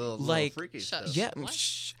that little like, freaky shush. stuff. yeah, What?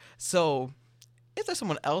 so if there's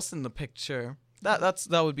someone else in the picture, that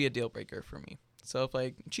would be a deal breaker for me. So if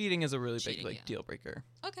like cheating is a really Cheating, big yeah. deal breaker.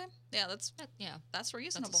 Okay. Yeah, that's Yeah, that's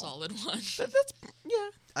reasonable. that's a solid one, That's yeah.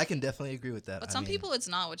 I can definitely agree with that. But I some mean, people it's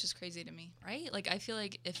not, which is crazy to me. right? Like I feel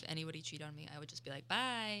like if anybody cheated on me, I would just be like,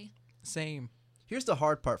 bye. Same. Here's the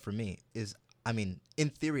hard part for me is, I mean, in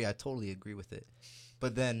theory, I totally agree with it.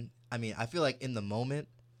 But then, I mean, I feel like in the moment,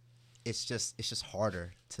 it's just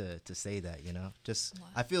harder to say that, Just Why?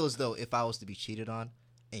 I feel as though if I was to be cheated on,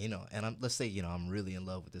 and let's say, I'm really in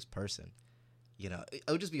love with this person, it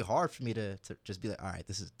would just be hard for me to just be like, all right,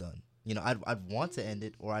 this is done. I'd want to end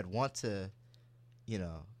it, or I'd want to,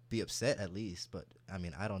 be upset at least. But I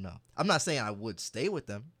mean, I don't know. I'm not saying I would stay with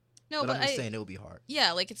them, No, but I'm just saying it would be hard.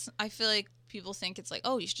 Yeah, like I feel like people think it's like,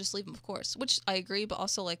 oh, you should just leave them, of course, which I agree, but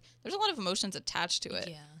also like there's a lot of emotions attached to it.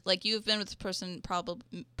 Yeah. Like you've been with this person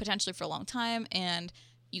probably potentially for a long time, and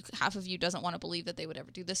half of you doesn't want to believe that they would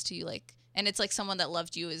ever do this to you. Like, and it's like someone that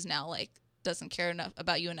loved you is now like doesn't care enough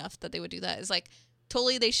about you enough that they would do that. It's like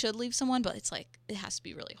totally they should leave someone, but it's like it has to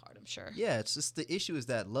be really hard, I'm sure. Yeah, it's just the issue is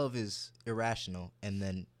that love is irrational and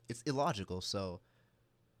then it's illogical. So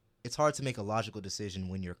it's hard to make a logical decision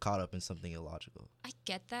when you're caught up in something illogical. I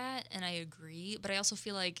get that and I agree, but I also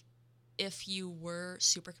feel like if you were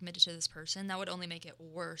super committed to this person, that would only make it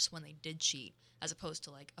worse when they did cheat, as opposed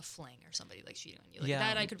to like a fling or somebody like cheating on you. Like Yeah.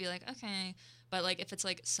 that I could be like, okay. But like if it's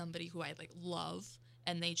like somebody who I like love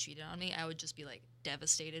and they cheated on me, I would just be like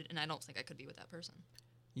devastated, and I don't think I could be with that person.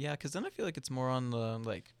 Yeah, because then I feel like it's more on the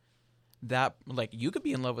like that like you could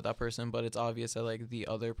be in love with that person, but it's obvious that like the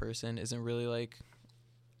other person isn't really like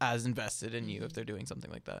as invested in you if they're doing something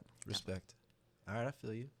like that. Respect. All right, I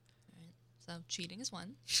feel you. Right? So cheating is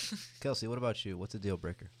one. Kelsey, what about you? What's a deal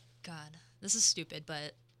breaker? God, this is stupid,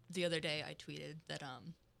 but the other day I tweeted that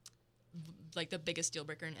like the biggest deal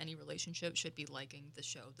breaker in any relationship should be liking the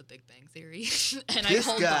show The Big Bang Theory. And I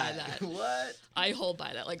hold by that. What? I hold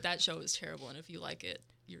by that. Like that show is terrible, and if you like it,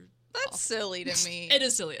 you're That's awful. silly to me. It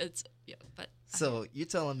is silly. It's but So you're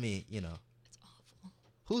telling me, it's awful.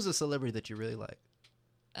 who's a celebrity that you really like?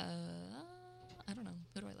 I don't know.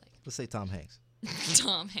 Who do I like? Let's say Tom Hanks.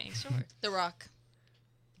 Tom Hanks, sure. The Rock.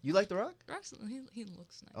 You like The Rock? Rock's, he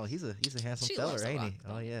looks nice. Oh, he's a handsome She fella, loves The ain't Rock. he?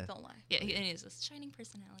 Oh yeah, Don't lie. Yeah, and he has this shining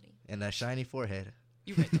personality. and that shiny forehead.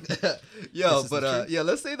 You're right. Yo, This is but the truth. yeah,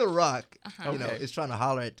 let's say The Rock, Uh-huh. Okay. is trying to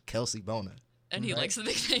holler at Kelsey Bona, And he Right. likes The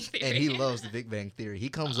Big Bang Theory. and he loves The Big Bang Theory. He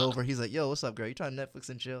comes over, he's like, "Yo, what's up, girl? You trying to Netflix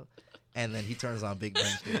and chill?" And then he turns on Big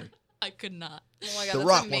Bang Theory. I could not. Oh my god, The that's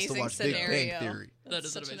Rock an wants to amazing watch scenario. Big Bang Theory. That That's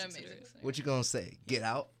is an such amazing amazing scenario. What you gonna say? Get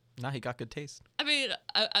out? Nah, he got good taste. I mean,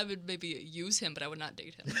 I would maybe use him, but I would not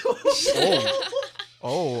date him.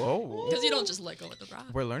 Oh. Because you don't just let go of The Rock.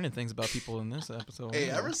 We're learning things about people in this episode. Hey,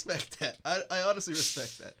 I respect that. I honestly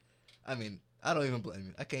respect that. I mean, I don't even blame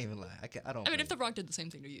you. I can't even lie. I don't. I mean, if The blame Rock did the same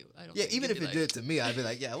thing to you, I don't you. Yeah, think even you'd if be it like, did to me, I'd be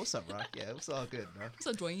like, "Yeah, what's up, Rock? Yeah, it's all good, bro." What's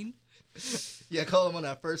up, Dwayne? Yeah, call him on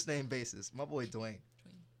that first name basis. My boy Dwayne.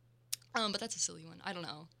 But that's a silly one. I don't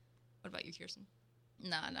know. What about you, Kirsten?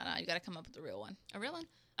 No. You gotta come up with the real one. A real one?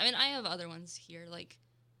 I mean, I have other ones here. Like,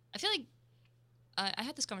 I feel like I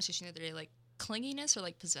had this conversation the other day. Like, clinginess or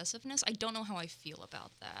like possessiveness. I don't know how I feel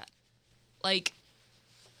about that. Like,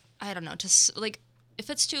 I don't know. Like, if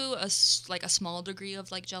it's to a small degree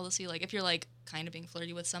of like jealousy, like if you're like kind of being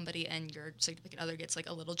flirty with somebody and your significant other gets like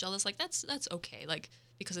a little jealous, like that's okay, like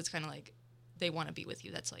because it's kind of like they want to be with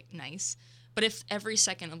you. That's like nice. But if every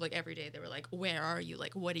second of like every day they were like, where are you?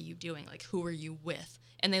 Like, what are you doing? Like, who are you with?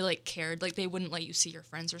 And they like cared, like they wouldn't let you see your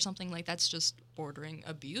friends or something. Like that's just bordering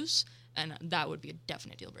abuse, and that would be a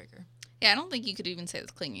definite deal breaker. Yeah, I don't think you could even say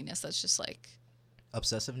that's clinginess. That's just like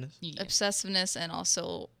Obsessiveness. Yeah. obsessiveness and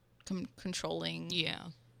also controlling. Yeah.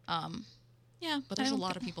 Yeah, But I there's a don't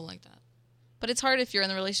lot thi- of people like that. But it's hard if you're in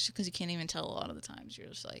the relationship because you can't even tell a lot of the times. You're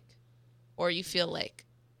just like, or you feel like,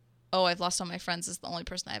 oh, I've lost all my friends. This is the only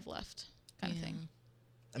person I've left, kind of thing.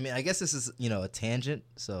 I mean, I guess this is, a tangent,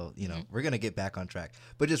 so, Mm-hmm. we're going to get back on track.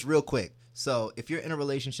 But just real quick, so if you're in a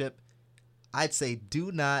relationship, I'd say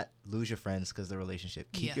do not lose your friends because of the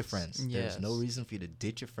relationship. Keep your Yes. friends. There's no reason for you to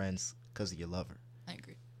ditch your friends because of your lover. I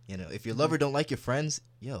agree. If your lover don't like your friends,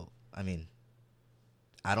 I mean,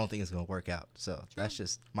 I don't think it's going to work out. So that's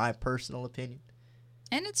just my personal opinion.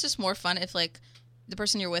 And it's just more fun if like the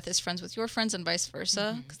person you're with is friends with your friends and vice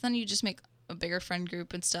versa, because then you just make a bigger friend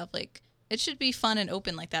group and stuff. Like it should be fun and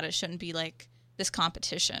open like that. It shouldn't be like this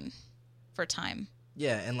competition for time.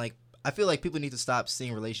 Yeah, and like I feel like people need to stop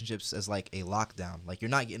seeing relationships as like a lockdown. Like you're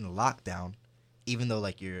not getting a lockdown, even though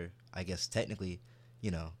like you're, I guess technically,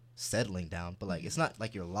 settling down. But like it's not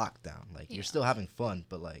like you're locked down. Like you're still having fun,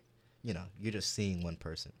 but like you're just seeing one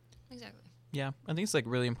person. Exactly. Yeah, I think it's like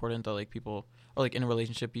really important that like people or like in a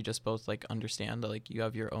relationship you just both like understand that like you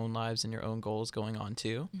have your own lives and your own goals going on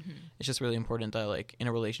too. Mm-hmm. It's just really important that like in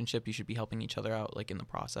a relationship you should be helping each other out like in the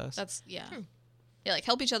process. That's yeah. True. Yeah, like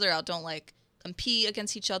help each other out. Don't like compete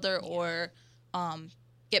against each other or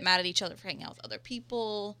get mad at each other for hanging out with other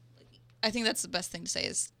people. I think that's the best thing to say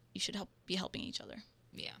is you should be helping each other.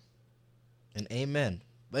 Yeah. And amen.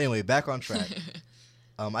 But anyway, back on track.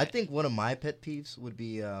 I think one of my pet peeves would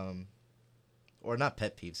be, or not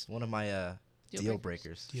pet peeves, one of my deal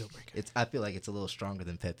breakers. Deal breaker. I feel like it's a little stronger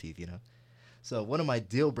than pet peeve, So one of my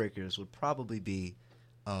deal breakers would probably be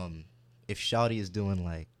if Shawty is doing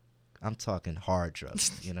like, I'm talking hard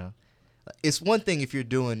drugs, It's one thing if you're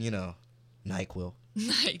doing, NyQuil.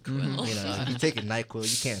 NyQuil. If you're taking NyQuil,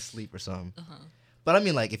 you can't sleep or something. Uh-huh. But I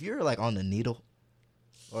mean, like, if you're like on the needle,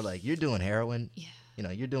 or like you're doing heroin,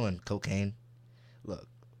 Yeah. you're doing cocaine. Look,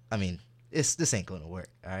 I mean, this ain't gonna work.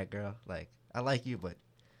 All right, girl. Like, I like you, but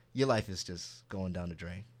your life is just going down the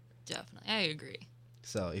drain. Definitely. I agree.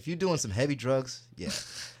 So if you're doing some heavy drugs, yeah.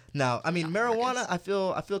 Now, I mean, Not marijuana,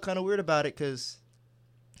 Marcus. I feel kind of weird about it because,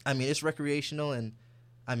 I mean, it's recreational and,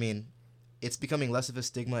 I mean, it's becoming less of a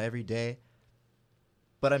stigma every day.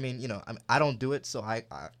 But I mean, I don't do it, so I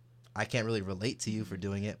can't really relate to you for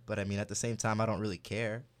doing it. But I mean, at the same time, I don't really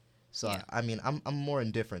care. So Yeah. I mean, I'm more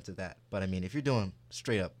indifferent to that. But I mean, if you're doing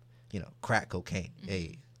straight up, crack cocaine,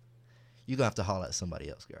 hey, you're gonna have to holler at somebody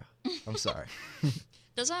else, girl. I'm sorry.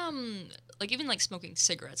 Does like even like smoking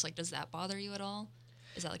cigarettes, like does that bother you at all?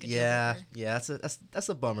 Is that like a deal Yeah, breaker? yeah, that's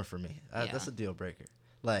a bummer for me. That's Yeah. a deal breaker.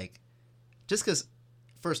 Like, just because,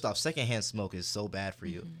 first off, secondhand smoke is so bad for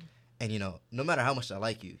you, and no matter how much I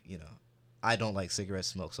like you, I don't like cigarette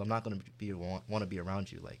smoke, so I'm not gonna want to be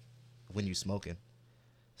around you like when you're smoking.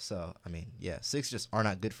 So I mean, yeah, cigs just are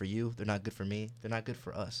not good for you. They're not good for me. They're not good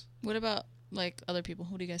for us. What about like other people?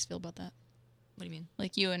 What do you guys feel about that? What do you mean?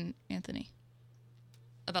 Like you and Anthony?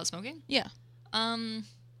 About smoking? Yeah.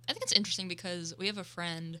 I think it's interesting because we have a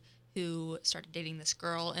friend who started dating this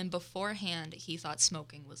girl, and beforehand he thought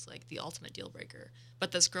smoking was like the ultimate deal breaker.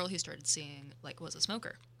 But this girl he started seeing like was a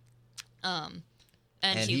smoker. And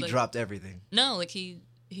he like, dropped everything. No, like he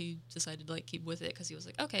decided to like keep with it because he was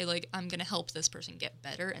like, okay, like I'm gonna help this person get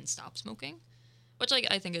better and stop smoking, which like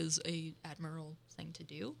I think is a admirable thing to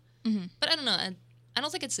do. Mm-hmm. But I don't know. I don't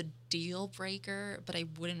think it's a deal breaker, but I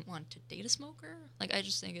wouldn't want to date a smoker. Like I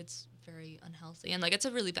just think it's very unhealthy and like it's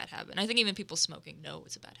a really bad habit. And I think even people smoking know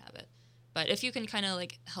it's a bad habit. But if you can kind of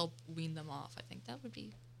like help wean them off, I think that would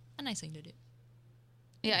be a nice thing to do.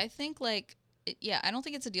 Yeah, I think like I don't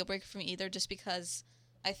think it's a deal breaker for me either, just because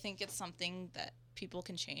I think it's something that people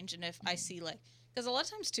can change. And if I see like, because a lot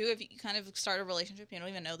of times too, if you kind of start a relationship, you don't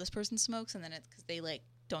even know this person smokes, and then it's because they like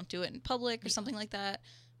don't do it in public or something like that,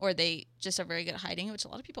 or they just are very good at hiding it, which a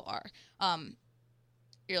lot of people are.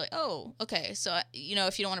 You're like, oh, okay, so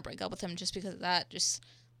if you don't want to break up with them just because of that, just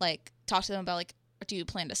like talk to them about like, do you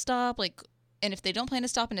plan to stop? Like, and if they don't plan to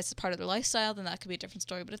stop and it's a part of their lifestyle, then that could be a different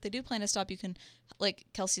story. But if they do plan to stop, you can, like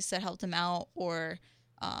Kelsey said, help them out, or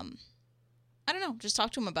I don't know, just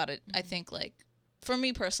talk to them about it. I think like for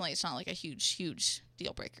me personally, it's not like a huge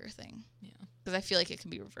deal breaker thing. Yeah. Because I feel like it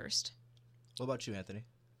can be reversed. What about you, Anthony?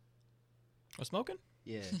 Or smoking?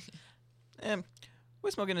 Yeah.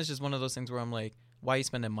 With smoking is just one of those things where I'm like, why are you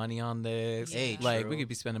spending money on this? Hey, Like, true. we could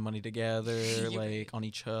be spending money together, You're like, right. on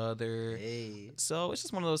each other. Hey. So it's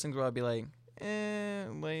just one of those things where I'll be like,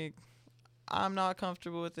 like, I'm not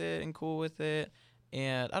comfortable with it and cool with it.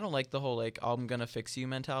 And I don't like the whole, like, I'm going to fix you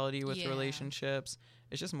mentality with Yeah. relationships.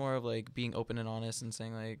 It's just more of, like, being open and honest and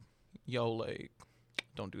saying, like, yo, like,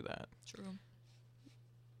 don't do that. True.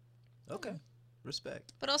 Okay.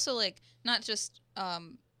 Respect. But also, like, not just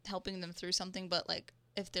helping them through something, but, like,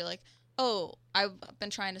 if they're like, oh, I've been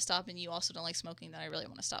trying to stop and you also don't like smoking, then I really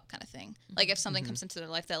want to stop kind of thing. Like, if something Mhm. comes into their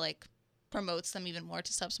life that, like, promotes them even more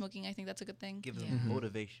to stop smoking, I think that's a good thing. Give them Yeah.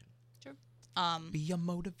 motivation. Be a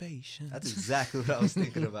motivation. That's exactly what I was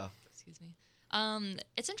thinking about. Excuse me.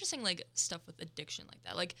 It's interesting, like, stuff with addiction like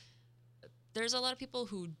that. Like, there's a lot of people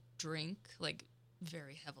who drink, like,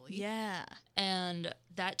 very heavily. Yeah. And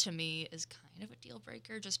that to me is kind of a deal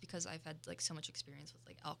breaker just because I've had like so much experience with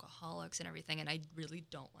like alcoholics and everything, and I really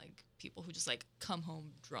don't like people who just like come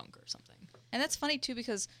home drunk or something. And that's funny, too,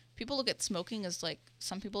 because people look at smoking as, like,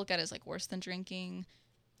 some people look at it as, like, worse than drinking.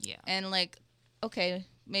 Yeah. And, like, okay,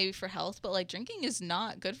 maybe for health, but, like, drinking is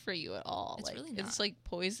not good for you at all. It's like, really It's, not. like,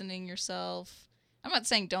 poisoning yourself. I'm not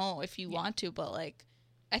saying don't if you Yeah. want to, but, like,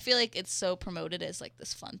 I feel like it's so promoted as, like,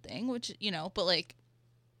 this fun thing, which, you know, but, like,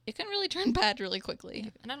 it can really turn bad really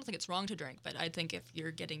quickly. And I don't think it's wrong to drink, but I think if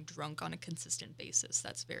you're getting drunk on a consistent basis,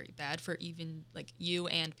 that's very bad for even like you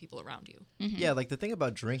and people around you. Mhm. Yeah, like the thing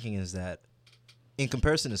about drinking is that in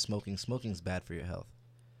comparison to smoking, smoking's bad for your health.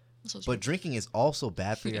 So it's But drinking is also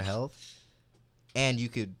bad for your Yeah. health, and you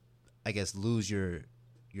could, I guess, lose your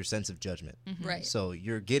sense of judgment. Mhm. Right. So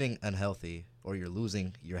you're getting unhealthy, or you're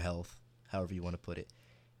losing your health, however you want to put it,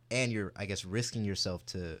 and you're, I guess, risking yourself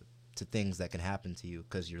to things that can happen to you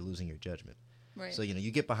because you're losing your judgment. Right. So, you know, you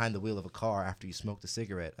get behind the wheel of a car after you smoked a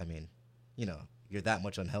cigarette. I mean, you know, you're that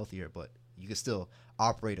much unhealthier, but you can still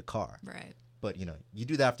operate a car. Right. But, you know, you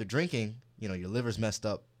do that after drinking, you know, your liver's messed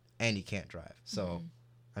up and you can't drive. So, Mhm.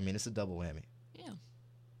 I mean, it's a double whammy. Yeah.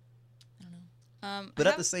 I don't know. But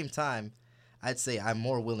I at the same time, I'd say I'm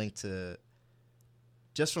more willing to,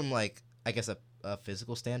 just from like, I guess, a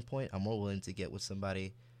physical standpoint, I'm more willing to get with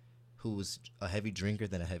somebody who's a heavy drinker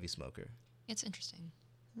than a heavy smoker. It's interesting.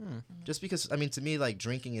 Just because, I mean, to me, like,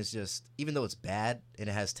 drinking is just, even though it's bad and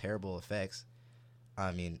it has terrible effects,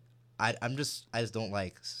 I mean, I just don't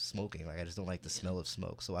like smoking. Like, I just don't like the smell of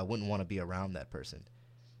smoke. So I wouldn't want to be around that person.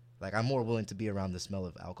 Like, I'm more willing to be around the smell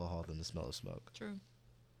of alcohol than the smell of smoke. True.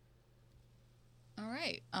 All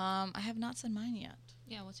right. I have not said mine yet,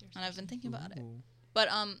 Yeah. What's yours? and I've been thinking about it. Ooh. But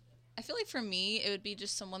I feel like for me, it would be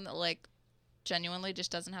just someone that, like, genuinely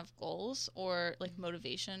just doesn't have goals or, like,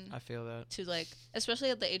 motivation I feel that. to, like,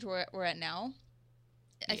 especially at the age we're at now.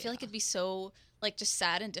 I feel like Yeah. it'd be so, like, just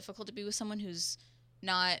sad and difficult to be with someone who's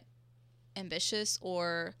not ambitious,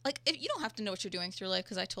 or, like, if you don't have to know what you're doing through life,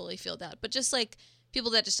 because I totally feel that, but just, like,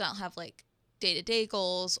 people that just don't have, like, day-to-day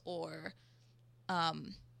goals or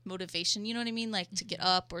motivation, you know what I mean, like, to get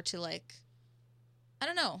up or to, like, I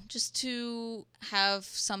don't know, just to have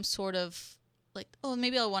some sort of, like, oh,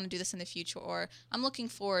 maybe I'll want to do this in the future, or I'm looking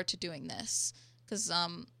forward to doing this, because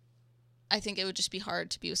I think it would just be hard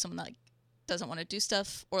to be with someone that, like, doesn't want to do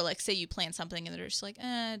stuff, or, like, say you plan something and they're just like,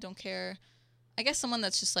 don't care. I guess someone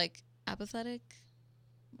that's just, like, apathetic,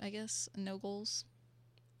 I guess, and no goals.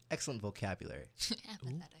 Excellent vocabulary.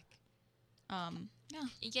 Apathetic. Yeah.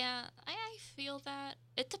 Yeah, I feel that.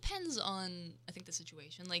 It depends on, I think, the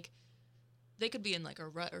situation. Like, they could be in, like, a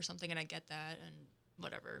rut or something, and I get that, and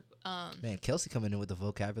whatever. Man, Kelsey coming in with the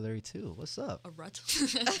vocabulary, too. What's up? A rut.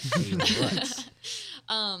 Hey, what?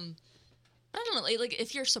 I don't know. Like,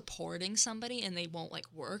 if you're supporting somebody and they won't, like,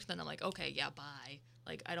 work, then I'm like, okay, yeah, bye.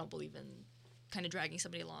 Like, I don't believe in kind of dragging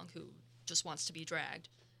somebody along who just wants to be dragged.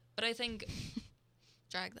 But I think...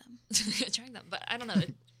 Drag them. drag them. But I don't know.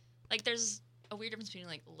 Like, there's a weird difference between,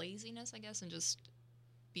 like, laziness, I guess, and just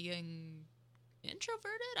being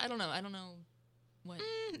introverted. I don't know what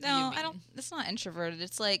No, you I don't. mean. It's not introverted.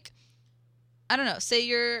 It's like, I don't know. Say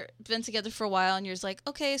you're been together for a while, and you're just like,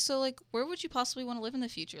 okay, so, like, where would you possibly want to live in the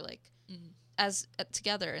future, like, as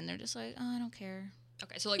together? And they're just like, oh, I don't care.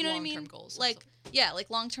 Okay, so, like, You know what I long-term mean? goals. and Like, stuff. yeah, like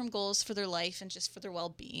long-term goals for their life and just for their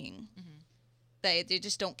well-being. Mhm. They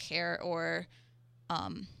just don't care, or,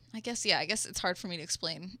 I guess it's hard for me to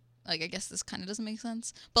explain. Like, I guess this kind of doesn't make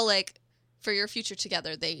sense, but, like, for your future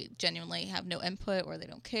together, they genuinely have no input, or they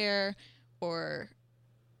don't care, or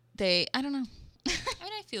I don't know. I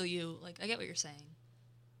mean, I feel you. Like, I get what you're saying.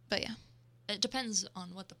 But yeah. It depends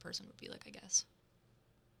on what the person would be like, I guess.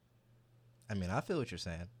 I mean, I feel what you're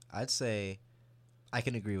saying. I'd say I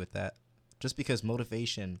can agree with that. Just because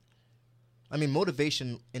motivation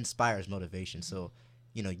inspires motivation. So,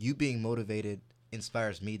 you know, you being motivated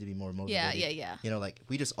inspires me to be more Yeah, motivated. yeah. You know, like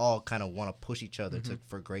we just all kind of want to push each other Mhm.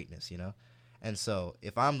 for greatness, you know? And so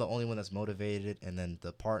if I'm the only one that's motivated and then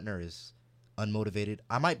the partner is unmotivated,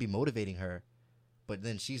 I might be motivating her, but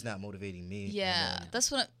then she's not motivating me. and Yeah, then-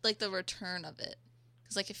 that's what like the return of it.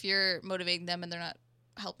 Because like if you're motivating them and they're not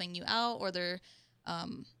helping you out, or they're,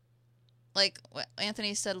 like what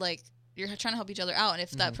Anthony said, like you're trying to help each other out, and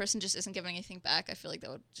if that Mhm. person just isn't giving anything back, I feel like that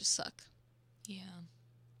would just suck. Yeah.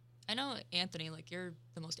 I know, Anthony, like you're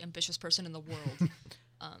the most ambitious person in the world.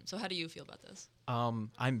 So how do you feel about this?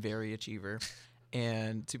 I'm very achiever,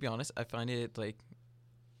 and to be honest, I find it like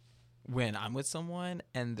when I'm with someone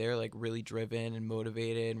and they're like really driven and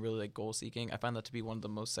motivated and really like goal seeking, I find that to be one of the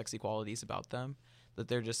most sexy qualities about them. That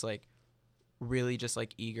they're just like really just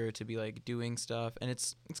like eager to be like doing stuff, and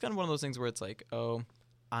it's kind of one of those things where it's like, oh,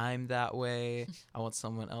 I'm that way. I want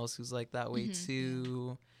someone else who's like that way Mhm.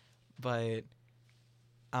 too, but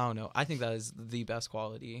I don't know. I think that is the best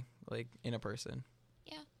quality like in a person.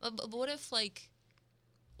 Yeah. But what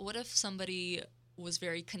if somebody was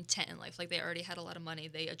very content in life? Like they already had a lot of money,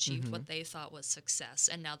 they achieved what they thought was success,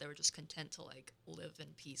 and now they were just content to like live in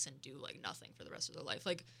peace and do like nothing for the rest of their life.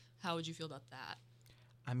 Like, how would you feel about that?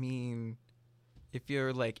 I mean, if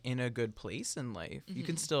you're like in a good place in life, you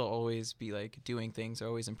can Mhm. still always be like doing things or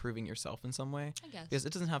always improving yourself in some way. I guess. Because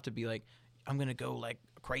it doesn't have to be like, I'm going to go like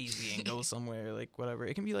crazy and go somewhere, like whatever.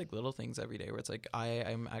 It can be like little things every day where it's like,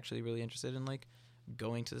 I'm actually really interested in like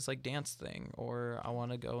going to this like dance thing, or I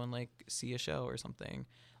want to go and like see a show or something.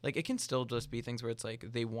 Like it can still just be things where it's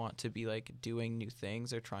like they want to be like doing new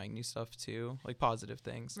things or trying new stuff too, like positive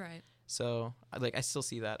things. Right. So I still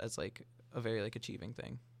see that as like a very like achieving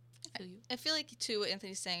thing. I feel you. I feel like too what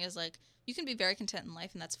Anthony's saying is like you can be very content in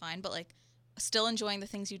life and that's fine, but like still enjoying the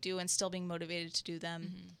things you do and still being motivated to do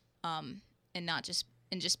them, and not just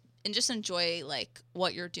just enjoy like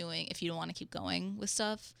what you're doing if you don't want to keep going with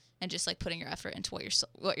stuff, and just like putting your effort into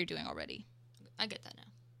what you're doing already. I get that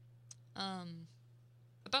now.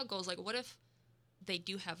 About goals, like what if they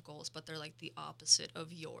do have goals, but they're like the opposite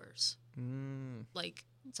of yours? Like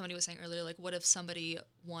somebody was saying earlier, like what if somebody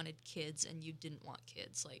wanted kids and you didn't want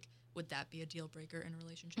kids? Like, would that be a deal breaker in a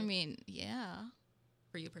relationship I mean, yeah.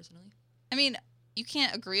 for you personally? I mean, you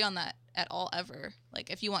can't agree on that at all ever. Like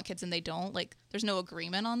if you want kids and they don't, like there's no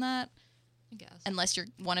agreement on that I guess. unless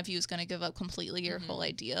one of you is going to give up completely your Mhm. whole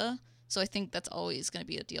idea. So I think that's always going to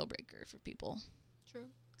be a deal breaker for people. True.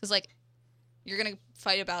 Because like you're going to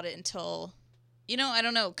fight about it until, I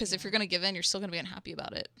don't know, because if Yeah. you're going to give in, you're still going to be unhappy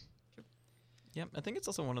about it. Yeah, I think it's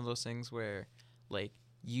also one of those things where, like,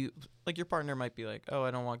 your partner might be like, "Oh,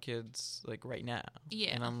 I don't want kids like right now,"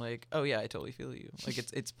 Yeah. and I'm like, "Oh yeah, I totally feel you." Like,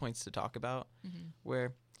 it's points to talk about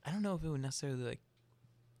where I don't know if it would necessarily like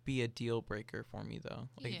be a deal breaker for me though.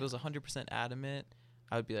 Like, if it was Yeah. 100% adamant,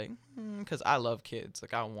 I would be like, because I love kids,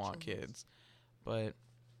 like I want True. kids, but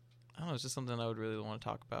I don't know, it's just something I would really want to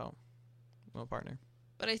talk about with my partner.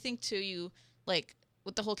 But I think too, you like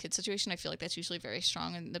with the whole kid situation, I feel like that's usually very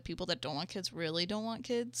strong, and the people that don't want kids really don't want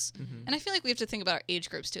kids. Mhm. And I feel like we have to think about our age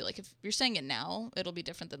groups too. Like if you're saying it now, it'll be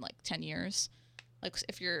different than like 10 years. Like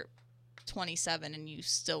if you're 27 and you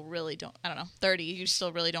still really don't, I don't know, 30, you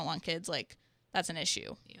still really don't want kids, like that's an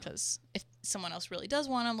issue. Yeah. Because if someone else really does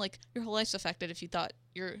want them, like your whole life's affected if you thought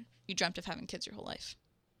you dreamt of having kids your whole life.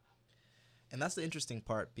 And that's the interesting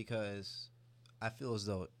part, because I feel as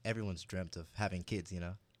though everyone's dreamt of having kids,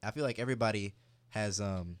 I feel like everybody has,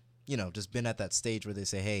 just been at that stage where they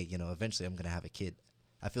say, hey, eventually I'm going to have a kid.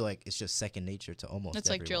 I feel like it's just second nature to almost It's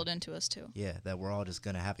like everyone. drilled into us too. Yeah, that we're all just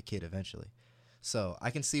going to have a kid eventually. So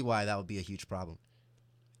I can see why that would be a huge problem.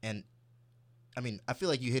 And, I mean, I feel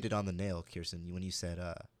like you hit it on the nail, Kirsten, when you said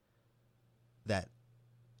that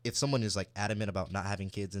if someone is, like, adamant about not having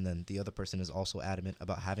kids and then the other person is also adamant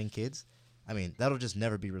about having kids, I mean, that'll just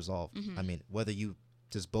never be resolved. Mhm. I mean, whether you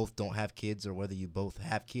just both don't have kids or whether you both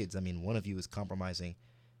have kids, I mean, one of you is compromising,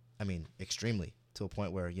 extremely to a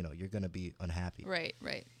point where, you're going to be unhappy. Right.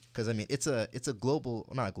 Because, I mean, it's a it's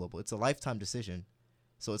a lifetime decision.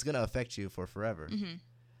 So it's going to affect you for forever. Mm-hmm.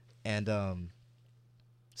 And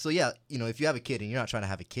so, yeah, if you have a kid and you're not trying to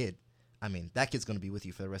have a kid, I mean, that kid's going to be with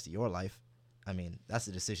you for the rest of your life. I mean, that's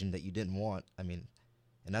a decision that you didn't want. I mean,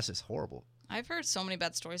 and that's just horrible. I've heard so many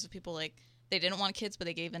bad stories of people like they didn't want kids, but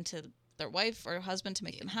they gave in to their wife or husband to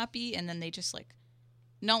make them happy, and then they just like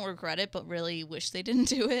don't regret it, but really wish they didn't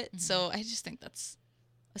do it. Mhm. So I just think that's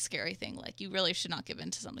a scary thing. Like you really should not give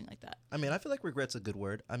in to something like that. I mean, I feel like regret's a good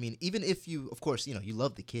word. I mean, even if you, of course, you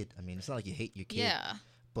love the kid. I mean, it's not like you hate your kid. Yeah,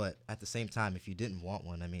 But at the same time, if you didn't want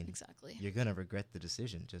one, I mean, exactly. you're going to regret the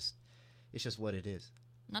decision. It's just what it is.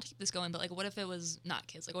 Not to keep this going, but like, what if it was not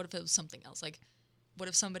kids? Like, what if it was something else? Like, what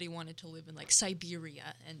if somebody wanted to live in like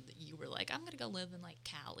Siberia and you were like, I'm gonna go live in like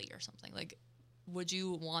Cali or something? Like, would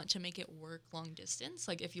you want to make it work long distance?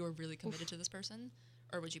 Like, if you were really committed to this person,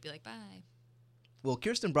 or would you be like, bye? Well,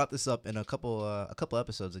 Kirsten brought this up in a couple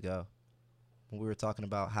episodes ago when we were talking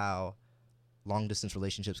about how long distance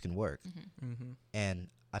relationships can work, and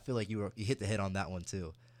I feel like you hit the head on that one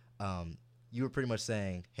too. You were pretty much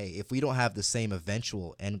saying, hey, if we don't have the same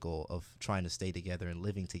eventual end goal of trying to stay together and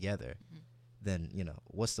living together, then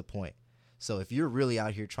what's the point? So if you're really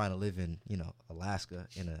out here trying to live in Alaska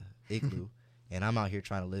in a igloo, and I'm out here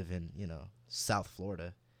trying to live in South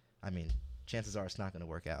Florida, I mean, chances are it's not going to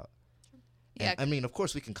work out. Yeah. And, I mean, of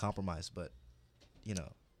course we can compromise, but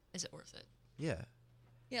Is it worth it? yeah.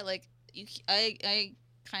 Yeah, like I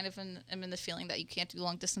kind of am in the feeling that you can't do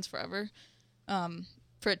long distance forever,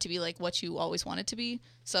 for it to be like what you always want it to be.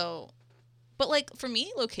 So, but like for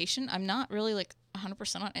me, location, I'm not really like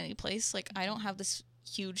 100% on any place. Like I don't have this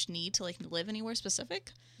huge need to like live anywhere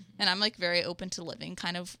specific, and I'm like very open to living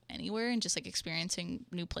kind of anywhere and just like experiencing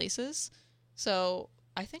new places. So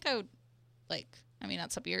I think I would like. I mean,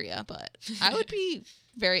 not Siberia, but I would be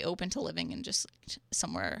very open to living in just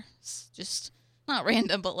somewhere, just not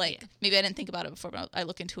random, but like maybe I didn't think about it before, but I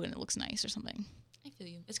look into it and it looks nice or something. I feel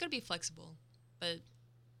you. It's gonna be flexible, but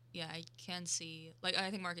yeah, I can see. Like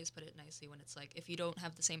I think Marcus put it nicely when it's like if you don't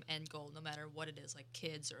have the same end goal, no matter what it is, like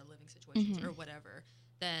kids or living situations or whatever,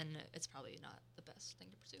 then it's probably not the best thing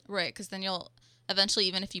to pursue. Right, because then you'll eventually,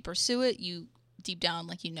 even if you pursue it, you deep down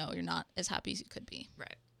like you're not as happy as you could be.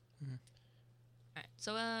 Right. All right.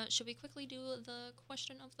 So should we quickly do the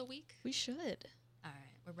question of the week? We should. All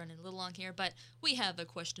right, we're running a little long here, but we have a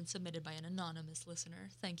question submitted by an anonymous listener.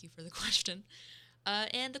 Thank you for the question.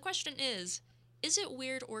 And the question is it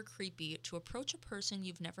weird or creepy to approach a person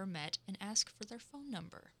you've never met and ask for their phone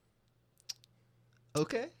number?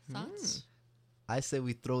 Okay. Thoughts? I say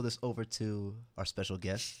we throw this over to our special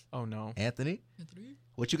guest, Oh no. Anthony. Anthony?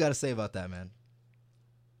 What you got to say about that, man?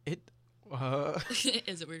 It.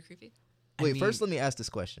 Is it weird or creepy? Wait, first let me ask this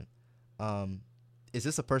question. Is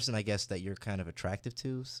this a person, I guess, that you're kind of attractive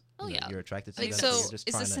to? Oh, yeah. You're attracted to Like, them? so You're just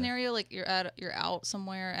is trying this to- scenario like you're out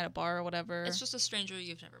somewhere at a bar or whatever? It's just a stranger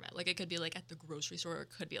you've never met. Like, it could be, like, at the grocery store, or it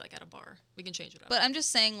could be, like, at a bar. We can change it up. But I'm just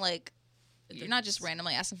saying, like, It you're not just depends.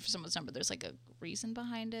 randomly asking for someone's number. There's like a reason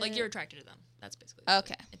behind it. Like, you're attracted to them. That's basically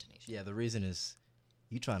Okay. the intonation. Yeah, the reason is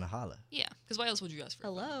you trying to holla. Yeah, because why else would you ask for a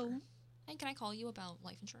phone Hello. number? Hey, can I call you about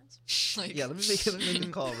life insurance? Like, Yeah, let me make a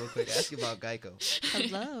call real quick. Ask you about Geico.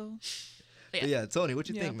 Hello. But But yeah, Tony, what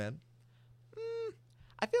you Yeah. think, man?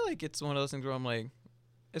 I feel like it's one of those things where I'm like,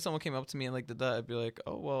 if someone came up to me and like did that, I'd be like,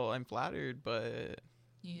 oh well, I'm flattered, but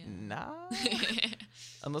yeah. nah.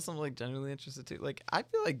 Unless I'm like genuinely interested too. Like I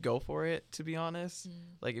feel like go for it. To be honest,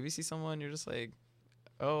 like if you see someone, you're just like,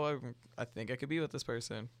 oh, I think I could be with this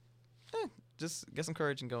person. Just get some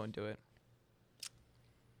courage and go and do it.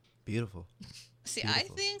 Beautiful. See, Beautiful.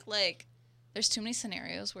 I think like there's too many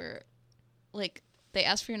scenarios where like they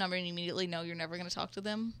ask for your number and you immediately know you're never going to talk to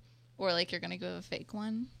them, or like you're going to give a fake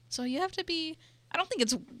one. So you have to be, I don't think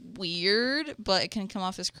it's weird, but it can come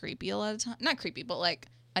off as creepy a lot of time. Not creepy, but like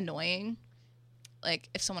annoying. Like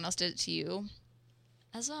if someone else did it to you.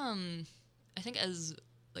 As I think as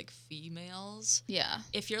like females, Yeah.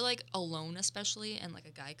 if you're like alone especially and like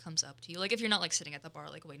a guy comes up to you, like if you're not like sitting at the bar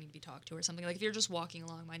like waiting to be talked to or something, like if you're just walking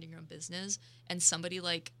along minding your own business and somebody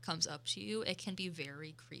like comes up to you, it can be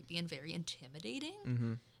very creepy and very intimidating.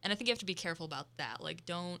 Mm-hmm. And I think you have to be careful about that. Like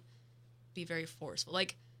don't be very forceful.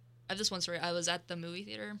 Like I have this one story. I was at the movie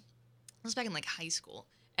theater. I was back in like high school,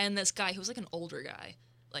 and this guy who was like an older guy,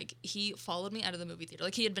 like he followed me out of the movie theater.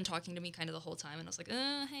 Like he had been talking to me kind of the whole time, and I was like,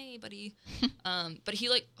 hey buddy. But he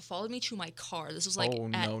like followed me to my car. This was like Oh,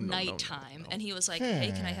 at no, nighttime, and he was like,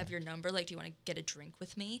 hey, can I have your number? Like, do you want to get a drink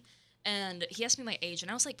with me? And he asked me my age, and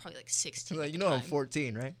I was like probably like 16. Like, at you the know I'm time.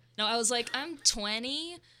 14, right? No, I was like, I'm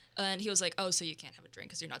 20. And he was like, oh, so you can't have a drink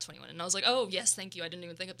because you're not 21. And I was like, oh, yes, thank you. I didn't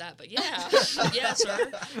even think of that. But yeah, yeah,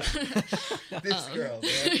 sir. This girl,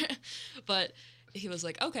 man. But he was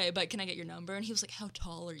like, okay, but can I get your number? And he was like, how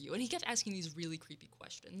tall are you? And he kept asking these really creepy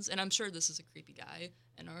questions. And I'm sure this is a creepy guy,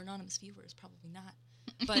 and our anonymous viewer is probably not.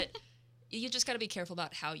 But you just got to be careful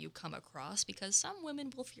about how you come across, because some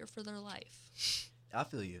women will fear for their life. I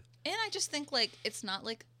feel you. And I just think like it's not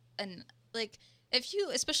like if you,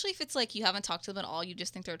 especially if it's like you haven't talked to them at all, you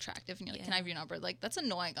just think they're attractive and you're like, can I have your number? Like that's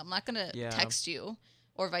annoying. I'm not gonna Yeah. text you,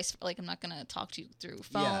 or like I'm not gonna talk to you through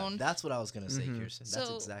phone. Yeah, that's what I was gonna say, Mhm. Kirsten. That's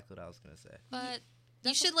So- exactly what I was gonna say. But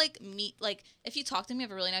You should like meet, like if you talk to me,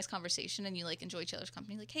 have a really nice conversation, and you like enjoy each other's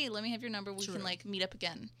company. Like, hey, let me have your number. We True. can like meet up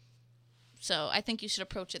again. So I think you should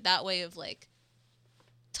approach it that way of like,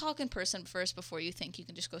 talk in person first before you think you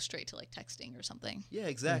can just go straight to like texting or something. Yeah,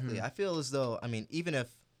 exactly. Mhm. I feel as though, I mean, even if,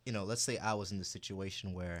 let's say I was in the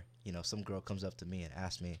situation where, some girl comes up to me and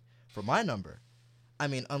asks me for my number. I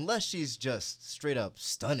mean, unless she's just straight up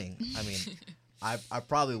stunning, I mean, I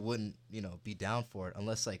probably wouldn't, be down for it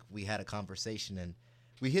unless like we had a conversation and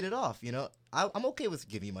we hit it off, I'm okay with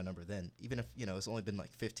giving you my number then, even if, it's only been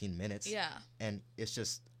like 15 minutes. Yeah. And it's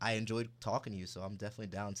just, I enjoyed talking to you, so I'm definitely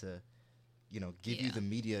down to, give you Yeah. the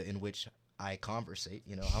media in which I conversate,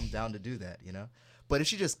 I'm down to do that, But if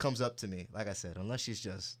she just comes up to me, like I said, unless she's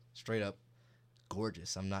just straight up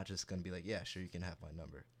gorgeous, I'm not just going to be like, yeah, sure, you can have my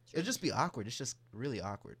number. It'll just be awkward. It's just really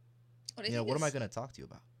awkward. What I think What am I is- going to talk to you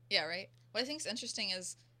about? Yeah, right. What I think is interesting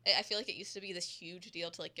is I feel like it used to be this huge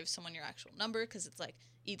deal to like give someone your actual number because it's like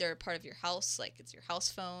either part of your house, like it's your house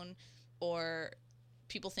phone, or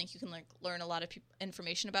people think you can like learn a lot of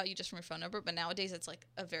information about you just from your phone number. But nowadays it's like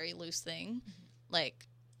a very loose thing, like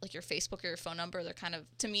your Facebook or your phone number. They're kind of,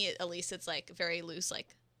 to me at least, it's like very loose.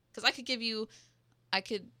 Like, because I could give you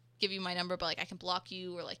my number, but like I can block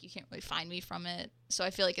you or like you can't really find me from it. So I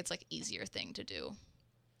feel like it's like easier thing to do.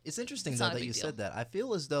 It's interesting, It's though, not a that big you deal. said that. I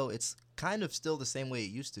feel as though it's kind of still the same way it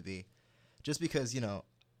used to be. Just because,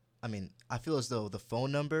 I mean, I feel as though the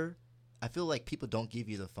phone number, I feel like people don't give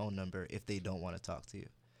you the phone number if they don't want to talk to you.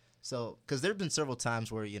 So, because there have been several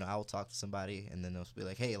times where, I will talk to somebody and then they'll be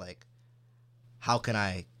like, hey, like, how can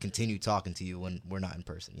I continue talking to you when we're not in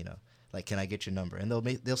person, Like, can I get your number? And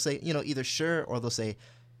they'll say, either sure, or they'll say,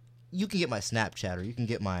 you can get my Snapchat or you can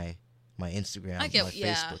get my Instagram, my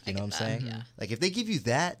Facebook, you know what I'm saying? Yeah. Like, if they give you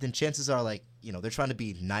that, then chances are, like, they're trying to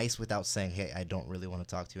be nice without saying, hey, I don't really want to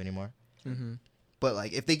talk to you anymore. Mm-hmm. But,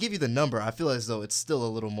 like, if they give you the number, I feel as though it's still a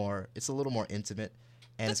little more intimate.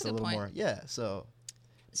 And That's it's a a good little point. more, yeah, so.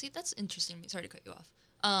 See, that's interesting. Sorry to cut you off.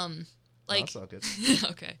 No, Like, it's all good.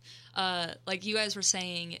 okay. Like you guys were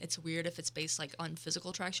saying, it's weird if it's based like on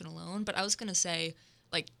physical attraction alone. But I was gonna say,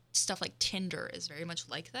 like stuff like Tinder is very much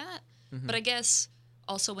like that. Mhm. But I guess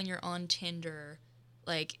also when you're on Tinder,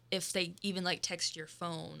 like if they even like text your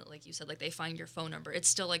phone, like you said, like they find your phone number, it's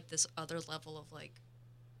still like this other level of like,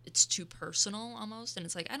 it's too personal almost, and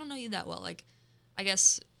it's like I don't know you that well. Like, I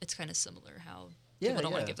guess it's kind of similar how people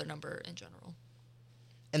don't want yeah. to give their number in general.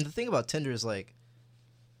 And the thing about Tinder is, like,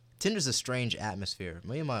 Tinder's a strange atmosphere.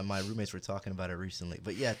 Me and my roommates were talking about it recently.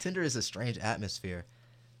 But yeah, Tinder is a strange atmosphere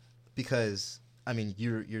because, I mean,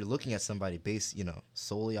 you're looking at somebody based,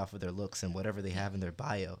 solely off of their looks and whatever they have in their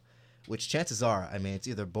bio, which chances are, I mean, it's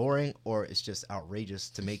either boring or it's just outrageous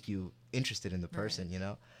to make you interested in the person,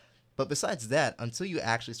 But besides that, until you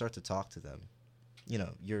actually start to talk to them,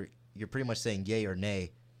 you're pretty much saying yay or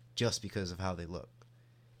nay just because of how they look.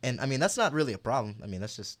 And I mean, that's not really a problem. I mean,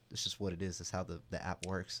 it's just what it is. That's how the app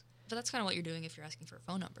works. But that's kind of what you're doing if you're asking for a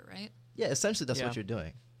phone number, right? Yeah, essentially that's Yeah. what you're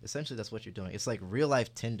doing. Essentially that's what you're doing. It's like real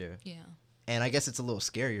life Tinder. Yeah. And I guess it's a little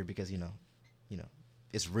scarier because,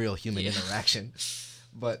 it's real human Yeah. interaction.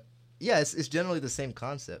 But yeah, it's generally the same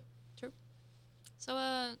concept. So,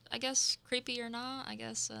 I guess creepy or not, I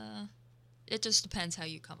guess it just depends how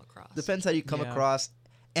you come across. Depends how you come Yeah. across.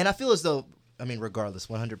 And I feel as though, I mean, regardless,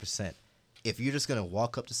 100%, if you're just going to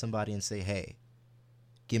walk up to somebody and say, hey,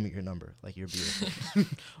 give me your number, like, you're beautiful.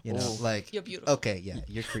 Oh. Like, You're beautiful. okay, yeah,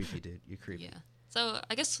 you're creepy, dude. You're creepy. Yeah. So,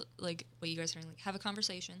 I guess, like, what you guys are saying, like, have a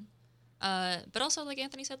conversation. But also, like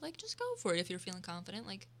Anthony said, like, just go for it if you're feeling confident.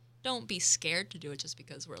 Like, don't be scared to do it just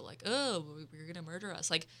because we're like, oh, we're going to murder us.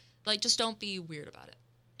 Like, just don't be weird about it.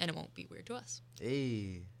 And it won't be weird to us.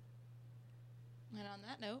 Hey. And on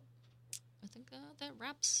that note, I think that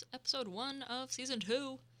wraps episode 1 of season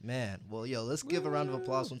 2. Man, well, yo, let's give a round of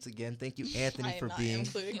applause once again. Thank you, Anthony, I am for not being.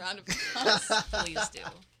 including round of applause. Please do.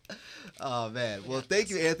 Oh man, well, thank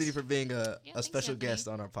you, Anthony, for being a thanks, special Anthony. guest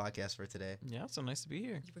on our podcast for today. Yeah, so nice to be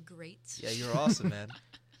here. You were great. Yeah, you're awesome, man.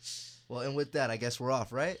 Well, and with that, I guess we're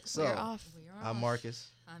off, right? So, We're off. We are I'm off. Marcus.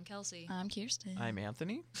 I'm Kelsey. I'm Kirsten. I'm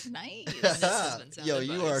Anthony. Nice. This has been Sound Yo,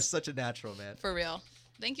 you Advice. are such a natural, man. For real.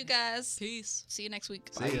 Thank you guys. Peace. See you next week.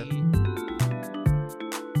 See ya. Bye.